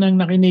lahat po ng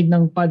nakinig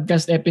ng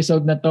podcast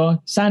episode na to.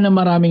 Sana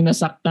maraming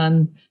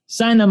nasaktan.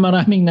 Sana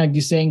maraming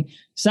nagising.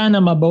 Sana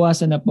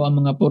mabawasan na po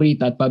ang mga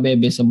purita at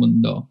pabebe sa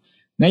mundo.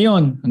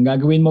 Ngayon, ang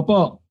gagawin mo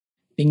po,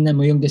 tingnan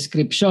mo yung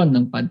description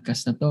ng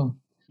podcast na to.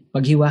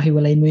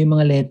 Paghiwa-hiwalayin mo yung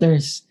mga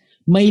letters.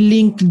 May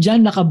link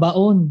dyan,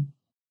 nakabaon.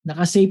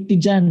 Naka-safety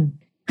dyan.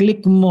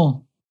 Click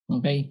mo.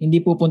 Okay?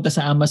 Hindi pupunta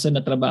sa Amazon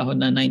na trabaho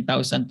na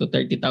 9,000 to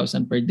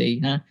 30,000 per day.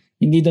 Ha?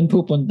 Hindi doon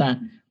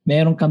pupunta.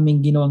 Meron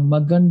kaming ginawang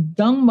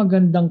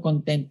magandang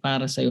content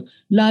para sa'yo.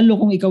 Lalo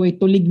kung ikaw ay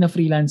tulig na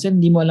freelancer,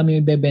 hindi mo alam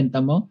yung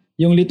ibebenta mo.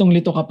 Yung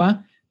litong-lito ka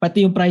pa,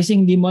 pati yung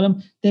pricing, hindi mo alam.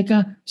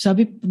 Teka,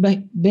 sabi,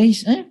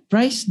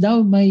 price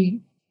daw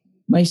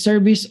my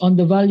service on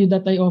the value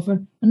that I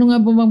offer. Ano nga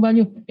ba bang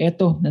value?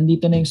 Eto,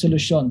 nandito na yung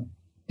solusyon.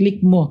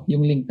 Click mo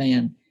yung link na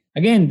yan.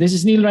 Again, this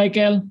is Neil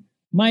Reichel,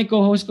 my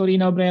co-host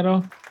Corina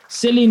Obrero,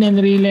 Celine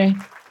Enrile,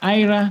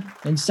 Ira,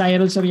 and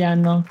Cyril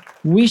Soriano,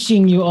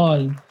 wishing you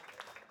all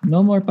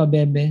no more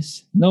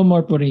pabebes, no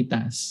more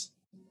puritas.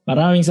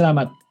 Maraming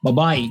salamat.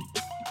 Bye-bye.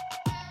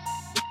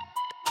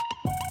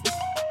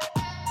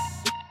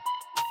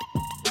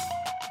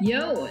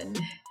 Yo, and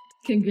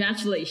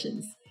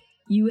congratulations.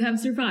 You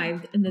have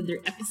survived another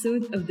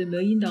episode of the $1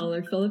 Million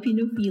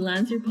Filipino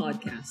Freelancer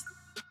Podcast.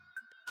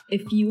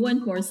 If you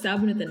want more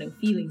Sabunat ng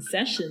Feeling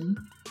session,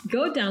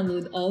 go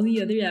download all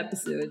the other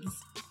episodes.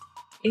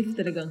 If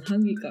talagang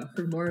hungry ka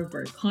for more of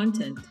our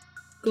content,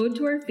 go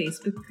to our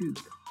Facebook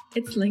group.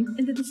 It's linked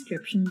in the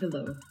description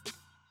below.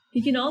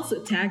 You can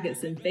also tag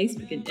us on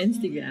Facebook and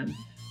Instagram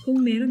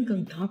kung meron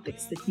kang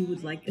topics that you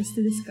would like us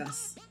to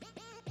discuss.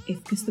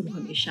 If gusto mo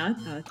kami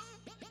shoutout,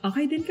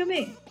 okay din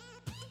kami.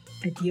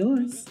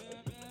 Adios!